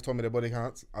 and they both told me their body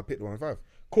counts. I picked the one with 5.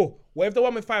 Cool. What if the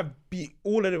one with 5 beat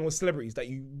all of them were celebrities that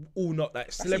you all not like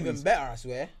That's celebrities? even better, I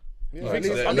swear. Yeah, Right, at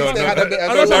least, so- at no, least they no, had a bit I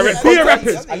of know some context. beer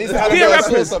rappers. At least they had a Beer bit of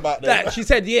rappers. sauce about them. That she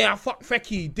said, yeah, I fuck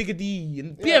Fecky, Diggity,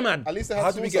 and Beer Man. At least they had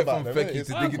How do we sauce get about from them, Fecky innit? to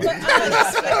It's- Diggity?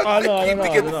 Oh, no, I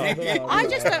don't know. I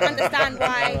just don't understand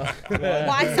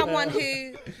why someone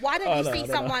who why don't you see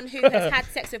someone who has had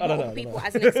sex with multiple people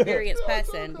as an experienced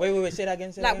person? Wait. Say that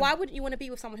again. Say that Like, again. why wouldn't you want to be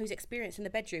with someone who's experienced in the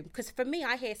bedroom? Because for me,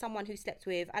 I hear someone who slept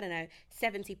with, I don't know,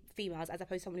 70 females as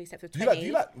opposed to someone who slept with Do 20.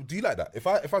 you like that? If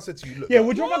I said to you, look, Yeah, like,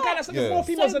 would you want a guy that's Yeah. more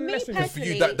females So than less me females? for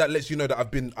you that lets you know that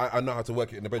I know how to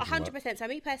work it in the bedroom. right? 100%. So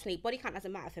me personally, body count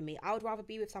doesn't matter for me. I would rather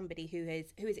be with somebody who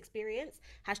is experienced,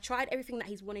 has tried everything that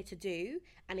he's wanted to do,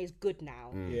 and is good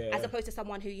now, Yeah. as opposed to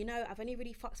someone who, you know, I've only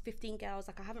really fucked 15 girls,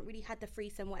 like I haven't really had the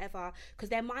threesome, whatever, because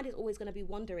their mind is always going to be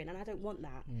wandering, and I don't want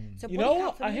that. So You body know count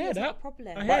what? for I me hear is not that. a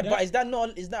problem. I hear But is that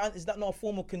not a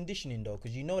form of conditioning though?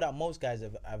 Because you know that most guys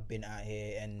have been out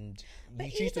here and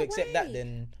you choose to either accept that. way-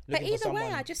 Then But looking for either way,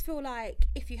 someone. I just feel like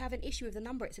if you have an issue with the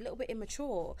number, it's a little bit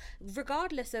immature.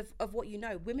 Regardless of what you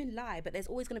know, women lie, but there's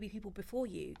always going to be people before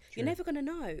you. You're never going to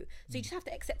know. So you just have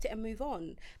to accept it and move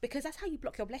on. Because that's how you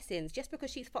block your blessings. Just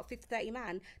because she's fucked 50, 30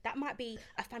 man, that might be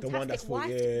a one that's fantastic for-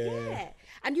 wife. yeah.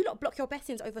 And you lot block your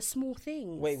blessings over small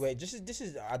things. Wait. This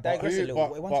is. I digress who- a little.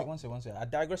 but- Wait, one second. I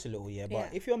digress a little. Yeah. But Yeah.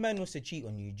 if your man was to cheat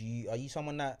on you, are you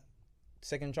someone that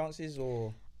second chances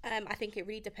or? I think it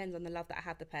really depends on the love that I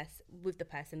have with the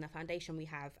person, the foundation we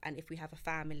have, and if we have a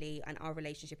family and our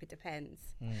relationship. It depends.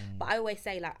 But I always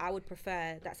say, like, I would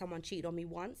prefer that someone cheated on me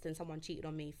once than someone cheated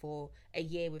on me for a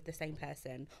year with the same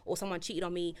person, or someone cheated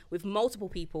on me with multiple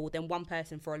people than one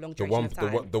person for a long duration of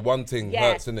time. The one thing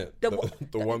Yeah. hurts, innit? The The, one-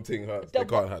 the one thing hurts. The They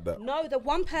can't one- have that. No, the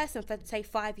one person for say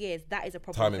 5 years, that is a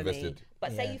problem Time for invested. me.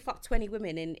 But Yeah. say you fuck 20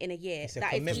 women in a year, It's a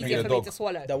that is commitment. easier Be a for me dog. to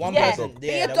swallow. The one yeah. person, Be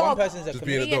yeah, a the dog. one person's a Just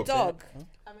being a Be a dog. dog.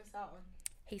 I missed that one.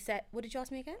 He said, what did you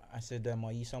ask me again? I said,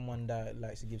 are you someone that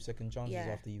likes to give second chances Yeah.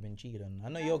 after you've been cheated on? I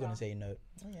know you're gonna say no.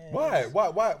 Yeah. Why?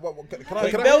 Can I?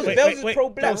 Wait, Can Bells, I? Bells is wait, pro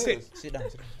don't black. sit. Sit down.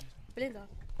 Belinda.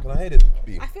 Can I hear this?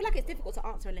 B? I feel like it's difficult to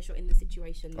answer unless you're in the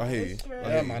situation. I hear you.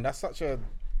 Yeah, man, that's such a.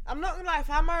 I'm not gonna lie. If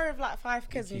I'm married with like 5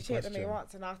 kids and you Tricky cheated on me question.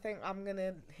 once, and I think I'm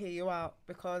gonna hear you out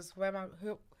because who am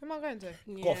I going to?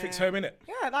 Got to fix her minute.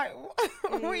 Yeah, like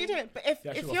what are you doing? But if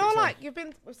Yeah, she got you're fixed like you've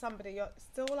been with somebody, you're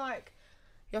still like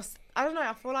I don't know.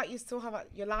 I feel like you still have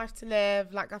your life to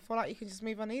live. Like I feel like you can just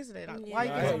move on easily. Like why are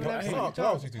you Yeah. getting Hey, on hey, the Can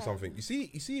I ask you to do something? You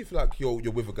see if like you're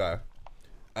with a guy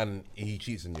and he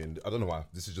cheats on you, and I don't know why,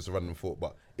 this is just a random thought,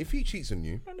 but if he cheats on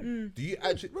you, do you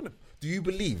actually do you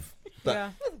believe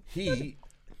that he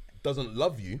doesn't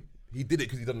love you? He did it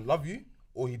because he doesn't love you,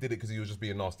 or he did it because he was just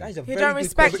being nasty? That is a He very don't good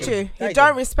respect question. you. That He is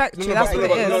don't a- respect you. No, That's but-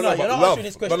 what it is. no, but you're not love. answering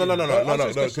this question. No, Don't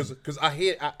answer this because I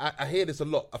hear this a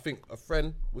lot. I think a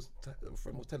friend was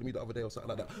telling me the other day or something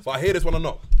like that. But I hear this one a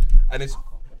lot, and it's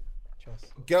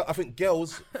I think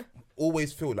girls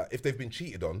always feel like if they've been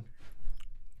cheated on,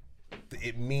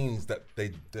 it means that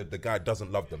the guy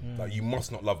doesn't love them. Like you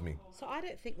must not love me. So I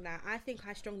don't think that. I think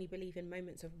I strongly believe in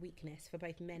moments of weakness for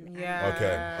both men and Yeah. women.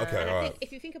 Okay, And I alright. think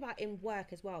if you think about in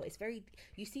work as well, it's very,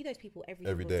 you see those people every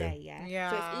Every single day. day, yeah? Yeah.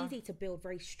 So it's easy to build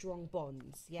very strong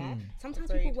bonds, yeah?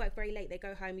 Sometimes Agreed. people work very late, they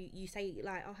go home, you say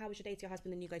like, oh, how was your day to your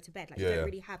husband, and you go to bed. Like you Yeah. don't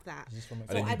really have that. And So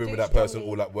then I you've been do with that person strongly-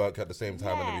 all at work at the same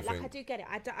time and yeah, everything. like I do get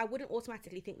it. I wouldn't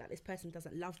automatically think that this person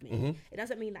doesn't love me. Mm-hmm. It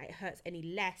doesn't mean that it hurts any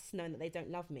less knowing that they don't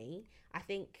love me. I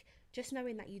think just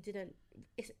knowing that you didn't,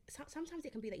 sometimes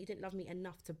it can be that you didn't love me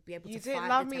enough to be able You to didn't fight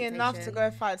love the me enough to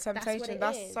temptation. go fight That's what temptation. it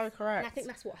That's is. so correct. And I think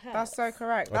that's what hurts. That's so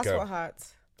correct. That's Okay. what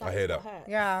hurts. I hear That's that. what hurts.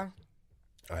 Yeah.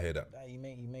 I hear that. You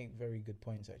make very good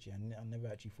points actually. I never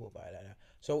actually thought about it like that.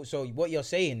 So what you're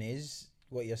saying is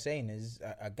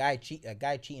a guy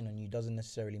cheating on you doesn't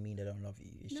necessarily mean they don't love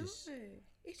you. It's No. just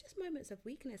It's just moments of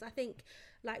weakness. I think,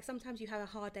 like, sometimes you have a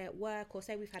hard day at work, or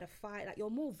say we've had a fight. Like, you're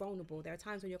more vulnerable. There are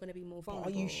times when you're going to be more Are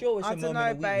vulnerable. you sure it's I a don't moment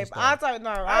know, of weakness? babe. though? I don't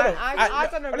know. I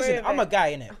don't agree Listen, with I'm a it.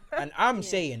 guy, innit? And I'm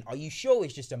saying, are you sure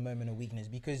it's just a moment of weakness?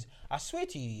 Because I swear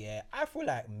to you, yeah, I feel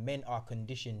like men are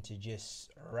conditioned to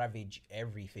just ravage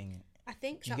everything. I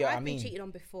think Do you so. get what I've I been mean? cheated on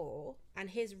before, and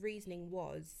his reasoning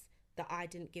was that I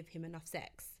didn't give him enough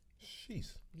sex.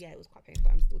 Jeez. Yeah, it was quite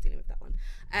painful. I'm still dealing with that one.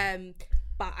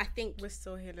 But I think We're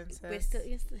still healing, sis. we're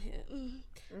still here.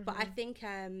 But I think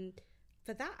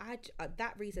for that,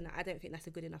 that reason, I don't think that's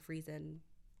a good enough reason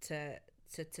to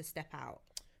step out.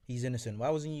 He's innocent. Why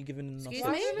wasn't you giving him enough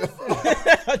Excuse sex?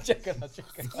 me? I'm joking.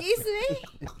 Excuse me?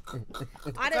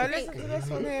 I Don't don't listen think. to this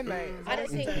one here, mate. I don't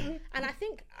think, and I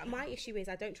think my issue is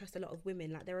I don't trust a lot of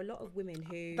women. Like, there are a lot of women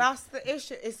who. That's the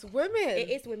issue. It's women. It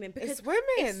is women because It's women.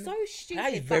 It's so stupid.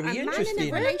 That is but very a man in interesting.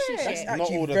 a relationship. That's Not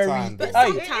actually all the very, time, But though.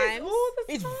 Hey, sometimes,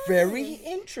 it's very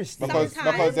interesting. Because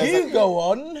Sometimes. there's You go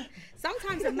on.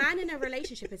 sometimes a man in a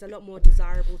relationship is a lot more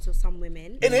desirable to some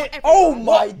women. In Not it? Oh everyone.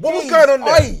 my! What was days. going on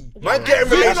there? Aye. Man, get in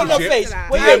Zoom in on her relationship. face. DM,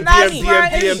 Wait, DM, that's DM,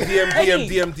 right.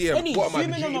 DM. Any, What am I,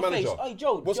 zoom the in on duty her face. manager? Hey,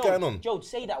 Joe. What's Joe, going on? Joe,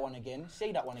 say that one again.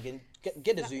 Say that one again.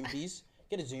 Get a zoom, please.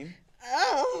 Get a zoom.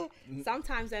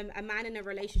 Sometimes a man in a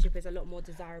relationship is a lot more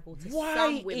desirable to Why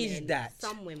some women. is that?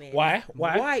 Some women. Why?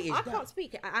 Why is I that? can't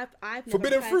speak. I've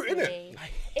Forbidden never fruit, innit? personally-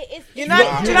 It is. You know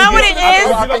what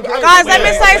it is? Guys, let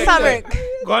me say something.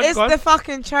 Go on, It's go on. the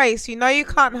fucking chase. You know you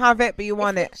can't have it, but you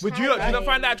want it. Would you not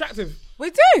find that attractive? We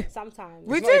do. Sometimes.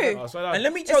 We Oh, do. so that- And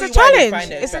let me tell It's a you why they challenge.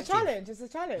 find it It's a attractive. challenge. It's a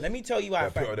challenge. Let me tell you why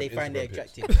Put on they them find it Instagram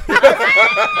pics.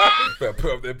 attractive. Better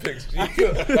put up their pics. I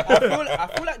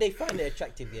feel like they find it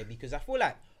attractive, yeah, because I feel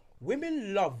like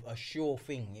women love a sure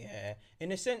thing, yeah, in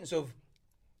the sense of,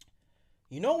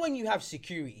 you know, when you have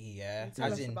security, yeah, Tell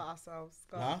as us in, about ourselves.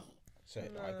 Go huh? on. So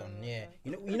yeah,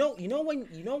 you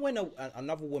know when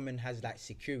another woman has like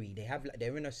security,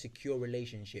 they're in a secure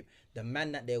relationship. The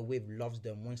man that they're with loves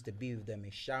them, wants to be with them,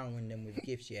 is showering them with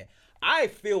gifts. Yeah, I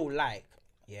feel like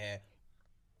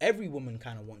every woman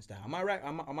kind of wants that. Am I right?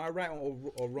 Am I right or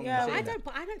wrong? Yeah, in saying I that? don't.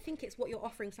 But I don't think it's what you're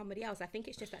offering somebody else. I think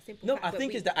it's just that simple. No, fact I that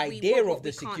think we- it's the we idea want of what the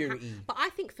we can't have. security. But I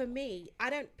think for me, I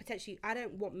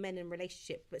don't want men in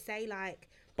relationship. But say like.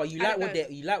 But you I like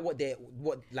don't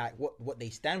what they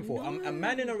stand for. A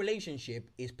man in a relationship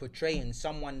is portraying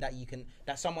someone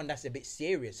that's a bit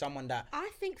serious, someone that. I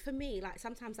think for me, like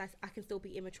sometimes I can still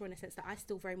be immature in the sense that I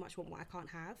still very much want what I can't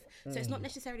have. So it's not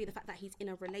necessarily the fact that he's in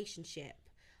a relationship.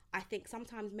 I think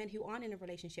sometimes men who aren't in a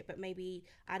relationship, but maybe,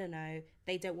 I don't know,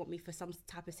 they don't want me for some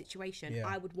type of situation, Yeah.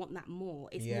 I would want that more.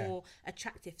 It's Yeah. more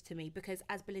attractive to me because,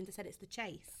 as Belinda said, it's the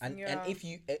chase. And Yeah.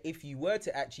 if you were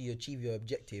to actually achieve your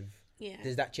objective, Yeah.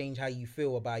 does that change how you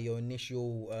feel about your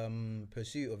initial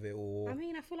pursuit of it, or? I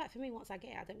mean, I feel like for me, once I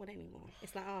get it, I don't want it anymore.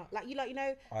 It's like, you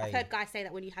know, Aye. I've heard guys say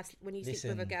that when you sleep with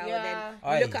Listen. a girl Yeah. and then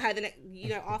Aye. you look at her the next,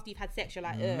 after you've had sex, you're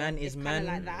like, ugh, Man it's is kinda man.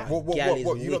 like that. Gal is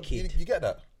You wicked. get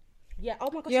that? Yeah.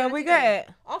 Oh my gosh. Yeah, I we do. get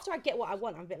it. After I get what I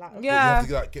want, I'm a bit like, okay. Yeah.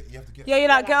 You have to get. Yeah, you're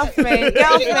like, get off me.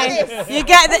 Get off me. You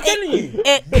get the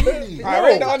it. I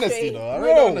rate the honesty though. I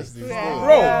rate the honesty. Bro,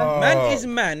 Yeah. man is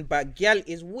man, but gal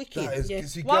is wicked. That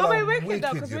is, see, Why girl, are we I'm wicked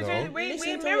though? Because you we're know? doing, we Listen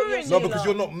to what mirroring you're you. No, because lot.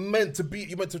 you're not meant to be.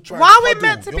 You're meant to try. Why are we and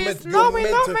meant to cuddle. be? You're meant- No, you're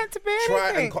we're not meant to be Try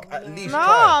and anything. at least No,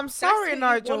 try. I'm sorry, who you no,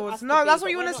 want Jules. us to No, be, that's but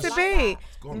what you we're want us not to like be. that.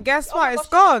 gone. And guess Oh what? my It's gosh,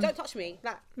 gone. Don't touch me.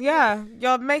 Like, Yeah,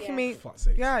 you're making Yeah. me. Fuck's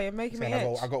sake. Yeah, you're making me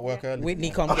itch. I got work early.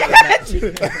 Whitney, come get that. Do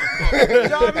you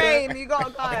know what I mean? You got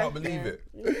a I guy. can't believe it.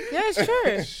 Yeah, it's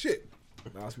true. Shit.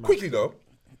 That's mad. Quickly though,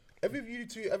 have you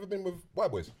two ever been with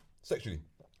white boys sexually?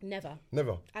 never.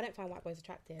 Never. I don't find white boys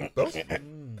attractive. Those?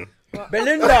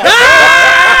 Belinda.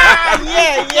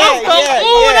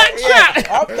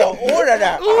 After all of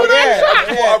that.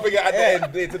 What I forget at the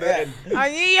end, near to the end. I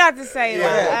knew you had to say Yeah,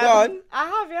 that. go on. I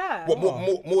have, yeah.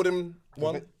 What more than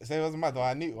one? Say it wasn't mad though.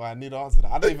 I knew the answer to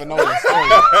that. I don't even know the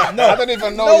story. No, I don't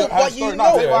even know No, her but you story. know No,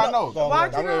 I'll tell you it. what I know. Why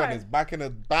do you I remember know? this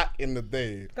back in the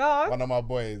day. Go on. One of my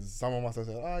boys, someone must have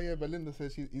said, "Oh yeah, Belinda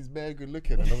says he's very good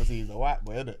looking," and obviously he's a white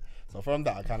boy, isn't it? So from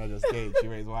that, I kind of just gauged she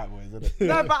raised white boys, isn't it?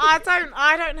 No, but I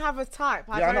don't have a type.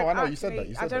 Yeah, I know, don't you said that,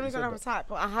 you I said don't that, even you have a said type,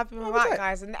 but I have been with white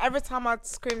guys, and every time I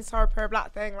scream sorry per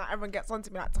black thing, like everyone gets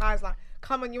onto me, like Ty's like,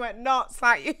 come on, you went nuts,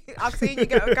 like I've seen you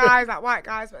get with guys, like white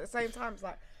guys, but at the same time, it's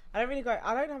like I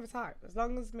don't have a type. As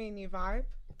long as me and you vibe,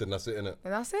 Then that's it, innit?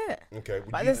 then that's it. Okay.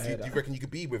 But Do you listen- reckon you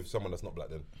could be with someone that's not black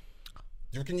then? Do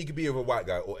you reckon you could be with a white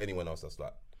guy or anyone else that's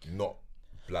like not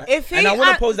black. And I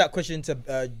want to pose that question to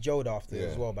Jode after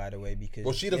as well, by the way, because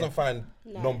Well, she doesn't find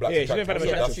non-black Yeah, she doesn't find them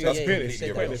attractive. attractive. That's Yeah, completely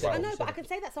yeah, irrelevant. I know, but I can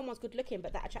say that someone's good looking,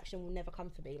 but that attraction will never come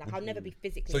for me. Like I'll never be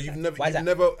physically. So you've attracted.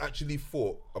 never actually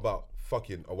thought about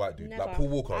fucking a white dude Never. like Paul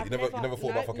Walker. I've You never thought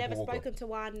about fucking never Paul Walker. spoken to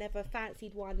one, never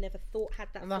fancied one, never had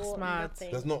that And that's thought. mad.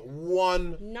 Nothing. There's not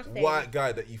one Nothing. white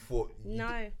guy that you thought. No.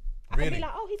 I Really? can be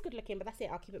like, oh, he's good looking, but that's it.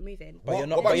 I'll keep it moving. But you're What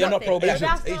not. about But you're not Asians? pro-black.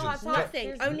 Asians, That's Asians. not our type.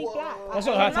 Nothing. Only black. That's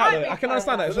not her type, though. I can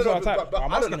understand that. It's No, not no, her type. but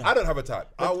I'm I asking don't. her. I don't have a type.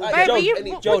 I will- Hey, Babe, Jode, you- Jode, would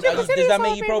you does consider that make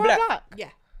yourself you being pro-black? Yeah.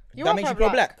 You That are makes you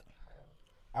pro-black. pro-black.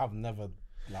 I've never.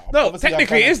 Like, No, obviously,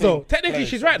 technically I've it is, done though. thing- Technically,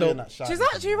 she's right, doing though. that shit. She's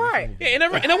actually right. Yeah,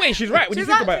 in a way, she's right when you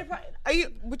She's think about actually. it. Are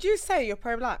you? Would you say you're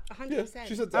pro-black? 100%.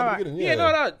 She said at Alright. the beginning. Yeah,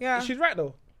 no, Yeah. she's right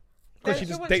though. Because she Then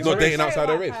just would- dates Not her dating race. outside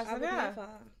her race. I would Yeah. never.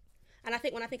 And I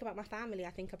think when I think about my family, I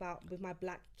think about with my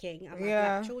black king and my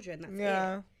Yeah. black children. That's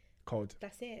Yeah. it. Cold.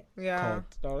 That's it. Yeah. Cold.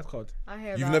 No, that's cold. I hear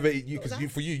You've that. never, because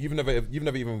you've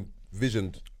never even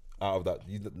visioned out of that.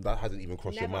 That hasn't even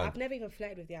crossed your Never. mind. I've never even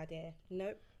flirted with the idea.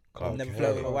 Nope. I've never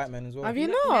flirted with a white man as well. Have you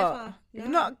No, not? never. You've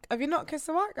No. not? Have you not kissed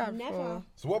a white guy Never. before?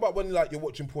 So what about when like you're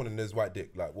watching porn and there's white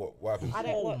dick? Like what happens? I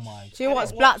don't watch. She I don't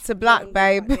wants watch black to black, porn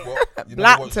babe. like that. What? You never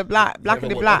Black watched- to black, you black never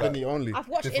to watched black. that? Ebony only. I've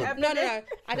watched Different. no.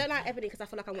 I don't like Ebony because I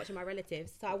feel like I'm watching my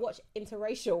relatives. So I watch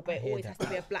interracial, but it always has to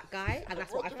be a black guy, and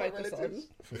that's what I focus on.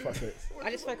 For fuck's sake.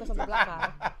 I just focus on the black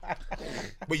guy.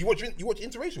 But you watch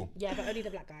interracial. Yeah, but only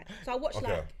the black guy. So I watch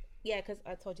Okay. like because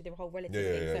I told you the whole relative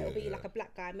Yeah, thing. yeah, So it'll yeah, be like a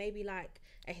black guy, maybe like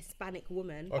a Hispanic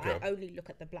woman, but Okay. I only look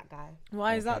at the black guy.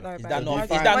 Why is that though, Is babe? that Why not?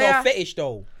 do Is you- that Oh, not yeah. fetish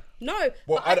though? No,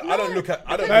 Well, but I don't no. look at.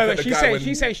 I don't No, look at the guy when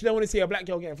she's saying she don't want to see a black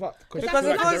girl getting fucked. Because That's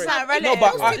it what looks like No, relative.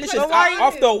 but Those listen, two- why you-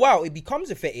 after a while, it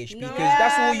becomes a fetish because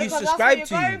that's all you because that's subscribe what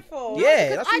to. you're going for. Yeah,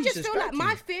 Because that's I what you just feel subscribe like to.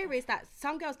 my fear is that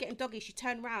some girls getting doggy, she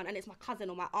turn around and it's my cousin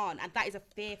or my aunt, and that is a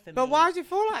fear for me. But why do you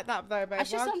feel like that though, babe? I'm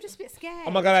Why- just a bit scared.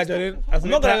 I'm not gonna lie, Jordan. That's a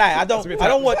I'm not bit gonna lie, tapped. I don't- That's a bit I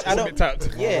don't tapped. watch- I That's a don't- bit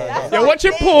tapped. Yeah, You're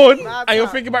watching porn That's and you're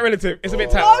tapped. thinking about relative. It's a bit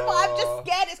No, tapped. but I'm just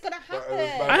scared it's gonna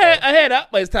happen. I hear that,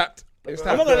 but it's tapped. It's I'm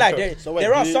tapped. not gonna lie. There, So wait,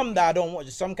 there are do you- some that I don't watch.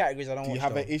 Some categories I don't Do watch. you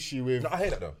have though. an issue with No, I hear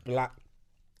that though. black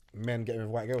men getting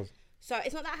with white girls? So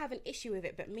it's not that I have an issue with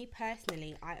it, but me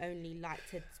personally, I only like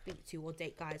to speak to or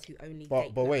date guys who only But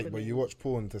date but black wait, women. but you watch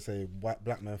porn to say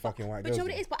black men fucking white But girls? you know what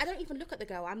then? it is? But I don't even look at the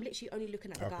girl. I'm literally only looking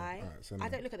at the Okay, guy. alright, so I no.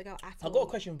 don't look at the girl at I all. got a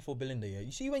question for Belinda. Yeah,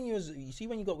 you see when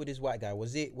you got with this white guy,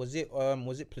 was it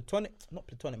platonic? Not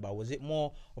platonic, but was it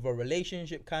more of a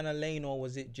relationship kind of lane, or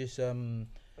was it just Why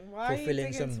are you fulfilling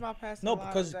digging some? into my personal No,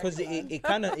 life, because Jake? it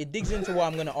kind of it digs into what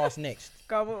I'm gonna ask next.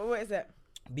 Go, what is it?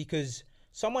 Because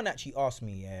someone actually asked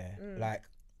me, like,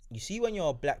 you see when you're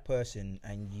a black person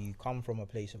and you come from a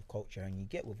place of culture and you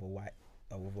get with a white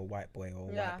boy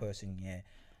or a Yeah. white person,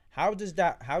 how does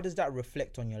that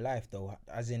reflect on your life though?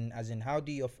 As in how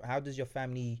does your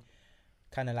family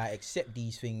kind of like accept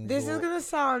these things? This or- is gonna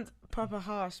sound proper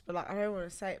harsh, but like I don't want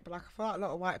to say it, but like I feel like a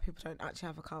lot of white people don't actually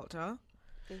have a culture.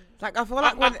 Like I feel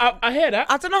like when I hear that.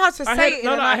 I don't know how to I say hear, it.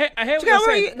 no, in no, a, I like, hear what do you you're get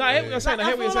saying. what No, I hear what you're saying. I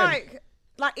hear what you're feel saying.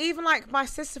 like even like my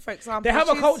sister, for example, They have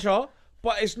a she's- culture,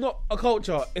 but it's not a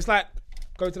culture. It's like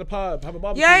go to the pub, have a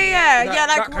barbecue. Yeah, that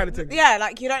like kind of thing. yeah,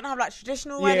 like you don't have like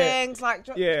traditional Yeah. weddings, like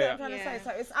do you know what Yeah. I'm trying to Yeah. say. So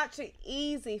it's actually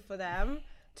easy for them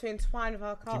to entwine with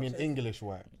our Do culture. you mean English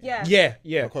white? Yeah.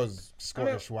 Yeah. Because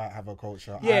Scottish white have a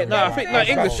culture. Yeah, Irish no, I white think- have no,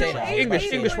 a English-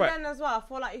 culture. English white. Then as well, I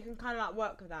feel like you can kind of like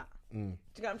work with that. Do you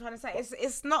get what I'm trying to say?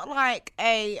 It's not like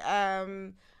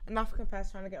an African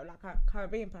person trying to get with like a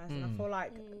Caribbean person. I feel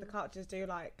like the cultures do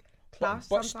like clash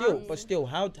but sometimes. still,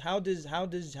 how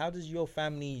does your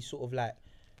family sort of like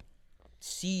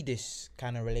see this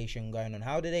kind of relation going on?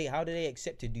 How do they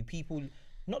accept it? Do people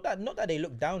not that they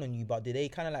look down on you, but do they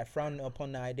kind of like frown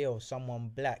upon the idea of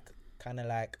someone black kind of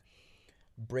like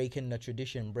breaking the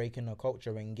tradition, breaking the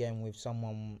culture, and getting with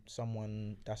someone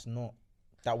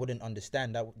that wouldn't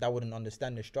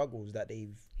understand the struggles that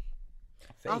they've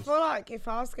faced? I feel like if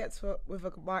I was to get with a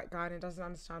white guy and he doesn't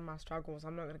understand my struggles,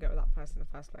 I'm not gonna get with that person in the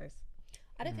first place.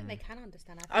 I don't think they can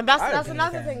understand. And I that's don't think they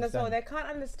another can thing as well. understand. They can't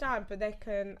understand, but they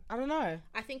can. I don't know.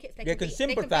 I think it's They can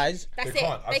sympathise. That's They it.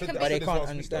 can't. I They said can that- But I they said this can't last week,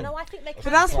 understand. though. No, I think they can. But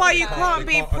that's why you sympathise. can't They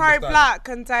be can't understand. pro-black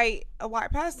and date a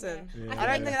white person. I I think don't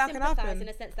they think that can sympathise happen. in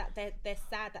a sense that they're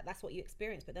sad that that's what you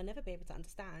experience, but they'll never be able to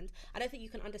understand. I don't think you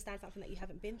can understand something that you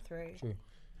haven't been through. True.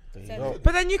 So,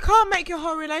 But then you can't make your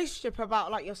whole relationship about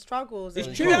like your struggles. It's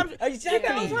and- true. Do you know what I'm Exactly.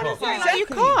 trying to say? Exactly. Like, you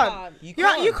can't.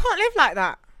 You You can't live like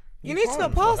that. You need to can't.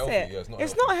 look past healthy, it. yeah, it's not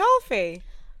It's healthy. not healthy.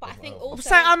 but I think also.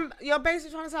 So you're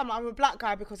basically trying to say I'm a black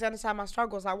guy because they understand my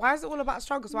struggles. Like, why is it all about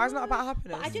struggles? Why is it not about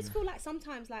happiness? But I just feel like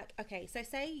sometimes, like, okay, so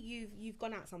say you've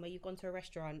gone out somewhere, you've gone to a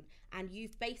restaurant, and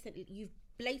you've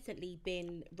blatantly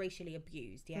been racially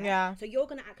abused, Yeah. so you're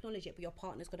going to acknowledge it, but your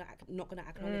partner's not going to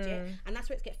acknowledge it, and that's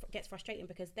where it gets frustrating,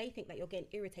 because they think that you're getting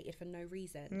irritated for no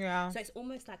reason. So it's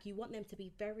almost like you want them to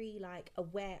be very like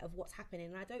aware of what's happening,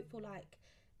 and I don't feel like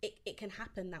it can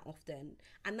happen that often,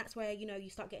 and that's where, you know, you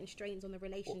start getting strains on the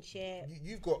relationship.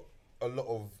 You've got a lot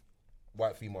of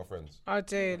white female friends. I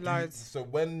do, loads. So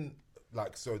when,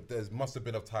 like, so there must have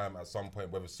been a time at some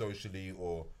point, whether socially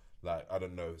or like, I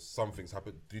don't know, something's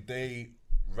happened. Do they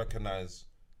recognize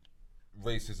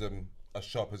racism as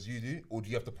sharp as you do, or do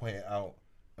you have to point it out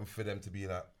and for them to be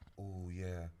like, oh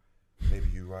yeah, maybe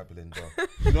you're right, Belinda?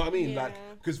 You know what I mean? Like,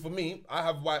 because for me, I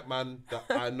have white man that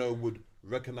I know would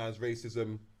recognize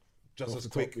racism just as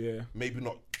quick, maybe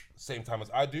not same time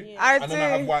as I do. Then I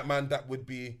have white man that would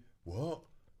be, what?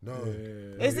 No.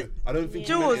 Is it? I don't think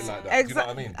Jules, you meant it like that. Do you know what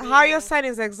I mean? How you're saying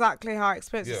is exactly how I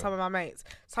experience with some of my mates.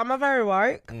 Some are very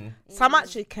woke. Some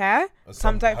actually care.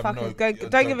 Some don't fucking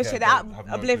don't give a shit. They're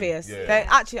oblivious. They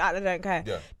actually don't care.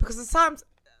 Because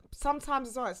sometimes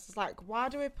as well, it's just like, why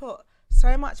do we put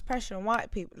so much pressure on white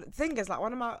people? The thing is, like,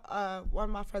 one of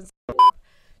my friends,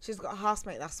 she's got a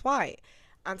housemate that's white.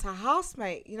 And her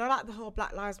housemate, you know, like the whole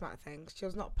Black Lives Matter thing, she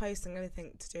was not posting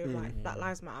anything to do with like Black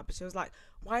Lives Matter, but she was like,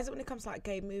 why is it when it comes to like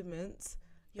gay movements,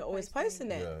 you're always posting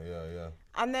it? Yeah.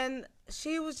 And then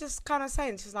she was just kind of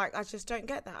saying, she's like, I just don't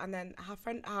get that. And then her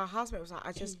housemate was like,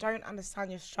 I just don't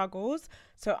understand your struggles.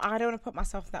 So I don't want to put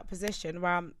myself in that position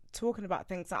where I'm talking about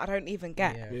things that I don't even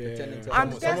get.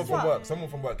 Someone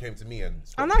from work came to me and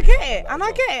I get it.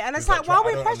 And it's like, why are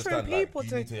we pressuring people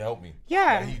you need to help me.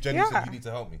 Yeah. He genuinely said, you need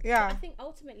to help me. Yeah. I think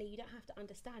ultimately you don't have to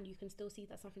understand. You can still see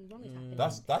that something wrong is happening.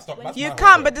 That's you my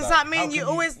can, whole but thing. does that mean you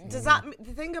always? Does that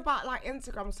the thing about like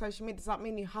Instagram and social media? Does that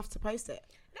mean you have to post it?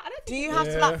 No, I don't think Do you have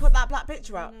to like put that black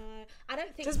picture up? No, I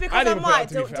don't think. Just because I'm white,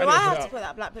 do I have to put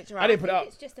that black picture up? I didn't put it up.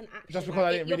 It's just an action. Just because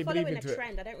I didn't really believe You're into following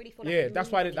a it. trend. I don't really feel like. Yeah,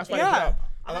 that's why I didn't put it up.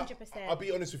 100%. I'll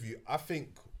be honest with you. I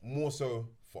think more so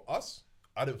for us,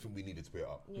 I don't think we needed to put it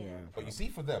up. Yeah. But you see,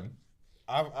 for them,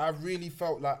 I really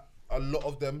felt like a lot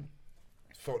of them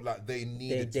felt like they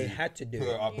needed They had to do put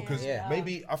it. it up because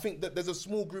maybe I think that there's a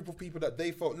small group of people that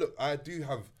they felt, look, I do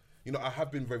have, you know, I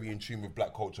have been very in tune with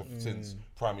black culture since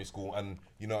primary school, and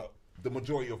you know, the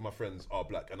majority of my friends are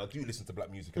black, and I do listen to black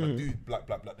music, and I do black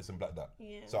this and black that.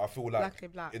 Yeah. So I feel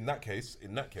like black. in that case,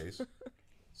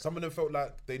 some of them felt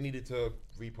like they needed to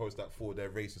repost that for their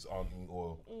racist auntie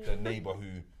or their neighbor who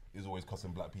is always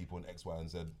cussing black people and X, Y, and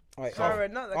Z. Right,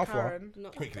 Karen, not the Alpha. Karen.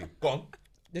 Quickly, go on.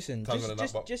 Listen, Time's running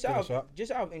out, but just out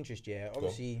of interest,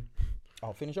 obviously,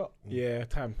 I'll finish up. Yeah,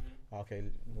 time. Okay,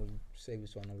 we'll save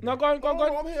this one. No, go on.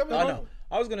 I'm here. No.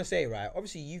 I was gonna say, right.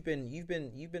 Obviously, you've been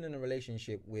in a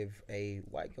relationship with a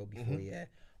white girl before, yeah.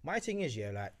 My thing is,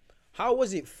 like, how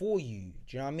was it for you? Do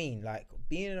you know what I mean? Like,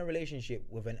 being in a relationship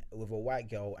with a white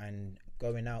girl and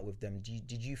going out with them.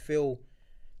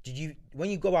 Did you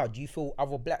when you go out, do you feel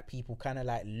other black people kind of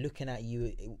like looking at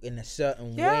you in a certain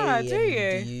way? Yeah, do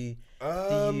you?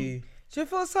 Do you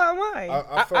feel a certain way?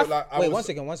 I felt like wait, one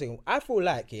second. I feel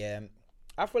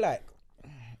like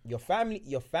your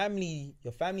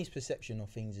family's perception of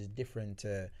things is different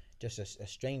to just a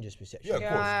stranger's perception.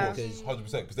 Yeah, of course,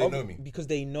 100%, because they know me. Because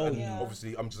they know you.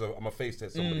 Obviously, I'm a face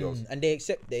to somebody else, and they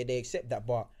accept that.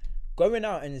 But going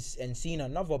out and seeing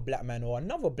another black man or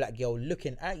another black girl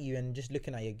looking at you and just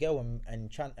looking at your girl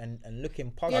and trying and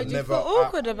looking past. Yeah, do you feel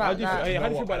awkward about that? How do you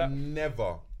feel about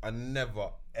that? I never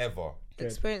ever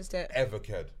experienced it. Ever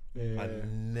cared. I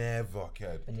never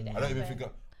cared. I don't even think.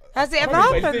 Has it ever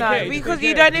happened though? Because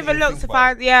you don't even look to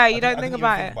find. Yeah, you don't think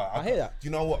about it. I hear that. Do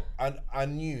you know what? I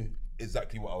knew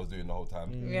exactly what I was doing the whole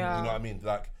time. Yeah. You know what I mean?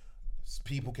 Like,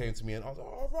 people came to me and I was like,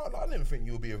 oh, right, I didn't think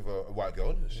you would be with a white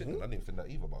girl. Shit, I didn't think that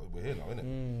either, but we're here now,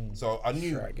 innit? So I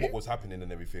knew what was happening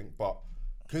and everything, but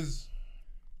because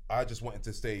I just wanted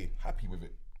to stay happy with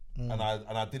it, and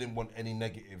I didn't want any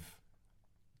negative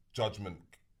judgment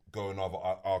going over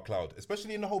our cloud,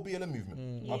 especially in the whole BLM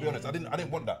movement. I'll be honest, I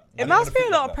didn't want that. It must be a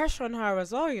lot of pressure on her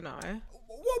as well, you know.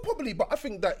 Well, probably, but I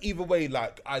think that either way,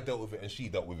 like, I dealt with it and she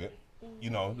dealt with it.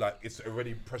 You know, like, it's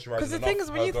already pressurized. Because the thing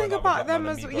is, when you think about them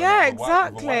as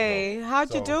exactly,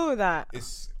 how'd you deal with that? Do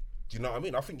you know what I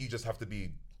mean? I think you just have to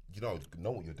be, know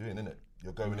what you're doing, innit?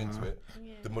 You're going into it.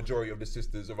 The majority of the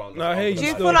sisters around. Do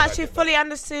you feel like she fully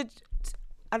understood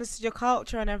your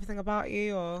culture and everything about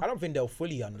you, or? I don't think they'll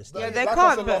fully understand. Yeah, they like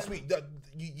can't. I said last week, that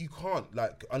you can't,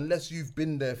 like, unless you've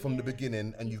been there from the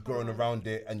beginning and you've grown around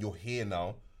it and you're here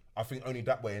now. I think only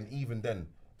that way, and even then,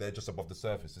 they're just above the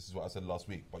surface. This is what I said last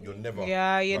week. But you're never.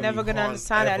 Yeah, you're never gonna can't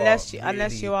understand it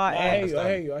unless you are. I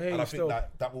hear you. And I think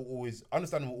that will always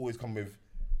understanding will always come with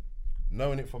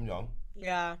knowing it from young.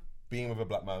 Yeah. Being with a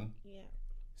black man. Yeah.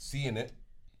 seeing it,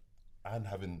 and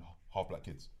having half black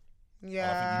kids. Yeah.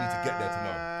 And I think you need to get there to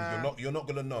know, because you're not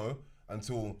gonna know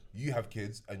until you have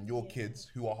kids and your kids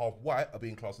who are half white are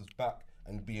being classed as black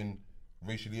and being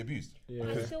racially abused. Yeah.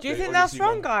 Because Do you they think that's obviously wrong,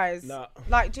 want- guys? Nah.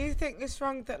 Like, do you think it's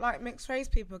wrong that like mixed race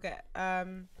people get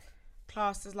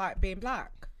classed as like being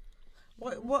black?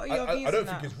 What are your views I don't on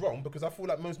think that? it's wrong, because I feel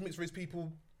like most mixed race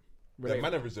people, their Relate.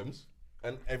 mannerisms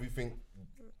and everything,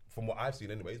 from what I've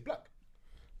seen anyway, is black.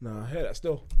 Nah, I hear that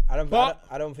still. I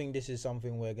don't think this is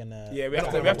something we're gonna. Yeah, we have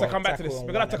to come back to this. We're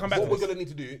gonna have to come back to What we're this. gonna need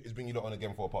to do is bring you lot on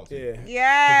again for a part 2. Yeah.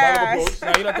 Yes. Round of applause.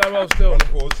 No, you lot done well still. Round of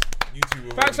applause. You two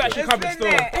were Thanks for really actually good. coming It's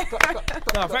still. been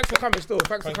lit. No, thanks for coming still.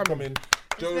 Thanks for Thanks for coming. coming.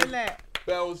 Joe, It's been lit.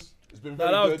 Bells, it's been No,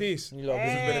 very that was good. decent. You lot This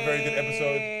has been a very good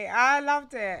episode. Hey, I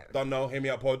loved it. Don't know, hear me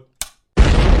out pod.